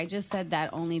like, look, I just said that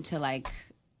only to, like,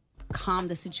 calm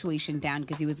the situation down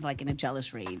because he was, like, in a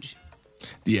jealous rage.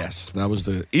 Yes, that was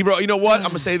the... Ebro, you know what? I'm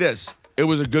going to say this. It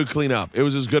was a good cleanup. It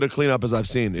was as good a cleanup as I've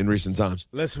seen in recent times.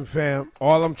 Listen, fam,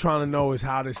 all I'm trying to know is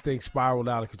how this thing spiraled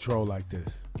out of control like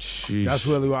this. Sheesh. That's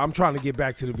really what I'm trying to get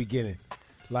back to the beginning.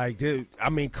 Like,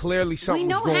 clearly something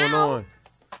was going on.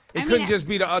 It couldn't just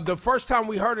be the first time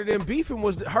we heard of them beefing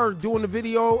was her doing the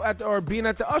video or being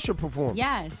at the Usher performance.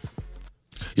 Yes.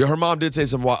 Yeah, her mom did say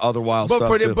some other wild But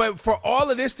stuff, too. But for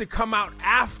all of this to come out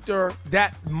after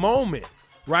that moment,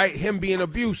 right? Him being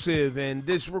abusive and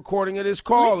this recording of this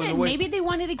call. Listen, maybe they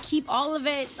wanted to keep all of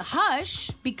it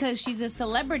hush because she's a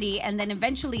celebrity, and then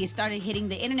eventually it started hitting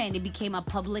the internet and it became a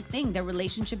public thing. Their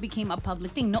relationship became a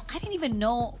public thing. No, I didn't even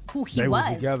know who he was.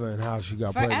 They were together and how she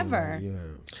got forever.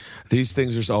 pregnant. Yeah. These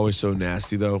things are always so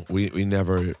nasty, though. We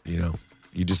never, you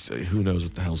just, who knows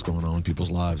what the hell's going on in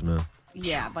people's lives, man.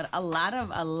 Yeah, but a lot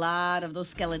of those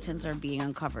skeletons are being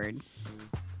uncovered.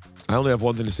 I only have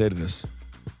one thing to say to this.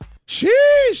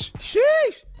 Sheesh!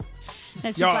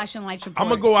 That's your flash and lights report. I'm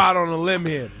going to go out on a limb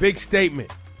here. Big statement.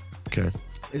 Okay.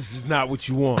 This is not what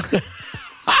you want.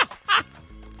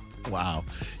 Wow.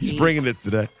 He's bringing it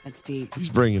today. That's deep. He's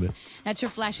bringing it. That's your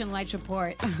flash and lights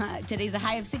report. Today's a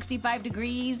high of 65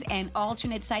 degrees and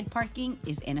alternate side parking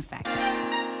is in effect.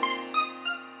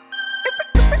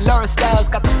 Laura Styles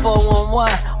got the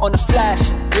 411 on the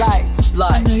flash lights.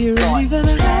 I know you're ready for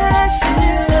the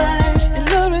flashing lights,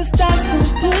 and Laura Styles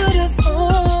gon' put us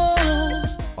on.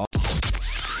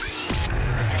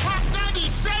 Hot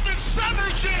 97 Summer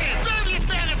Jam,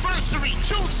 30th anniversary,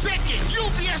 June 2nd,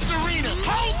 UBS Arena.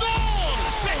 Hold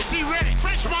on! Sexy Red,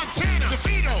 French Montana,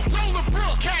 DeVito, Roller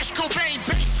Brook, Cash Cobain,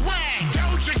 Bass Swag,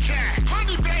 Doja Cat,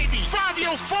 Honey Baby,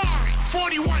 Fabio Foreign,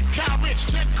 41 Cal Rich,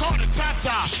 Jet Carter,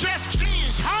 Tata, Chef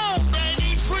G's home,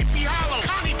 baby, Sleepy Hollow,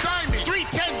 Connie Diamond,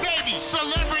 310 Baby,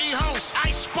 Celebrity Host,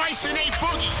 Ice Spice and A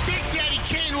Boogie. Big Daddy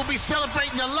Kane will be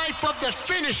celebrating the life of the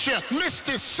finisher,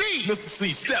 Mr. C. Mr.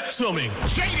 C, step to me.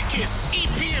 Jadakiss,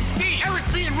 EPMD, Eric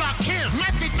B. and Rakim,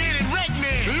 Method Man and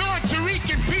Redman, Lord Tariq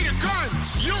and Peter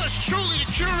Guns. Yours truly, the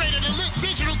curator, the lit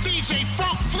digital DJ,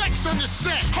 Funk Flex on the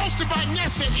set. Hosted by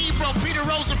Nessa, Ebro, Peter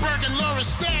Rosenberg, and Laura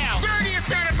Styles.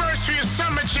 30th anniversary of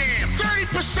Summer Jam.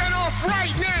 30% off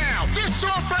right now. This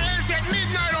offer ends at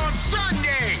midnight on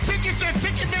Sunday. Tickets at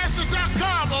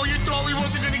Ticketmaster.com. Oh, you thought we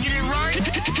wasn't going to get it right?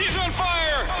 He's on fire!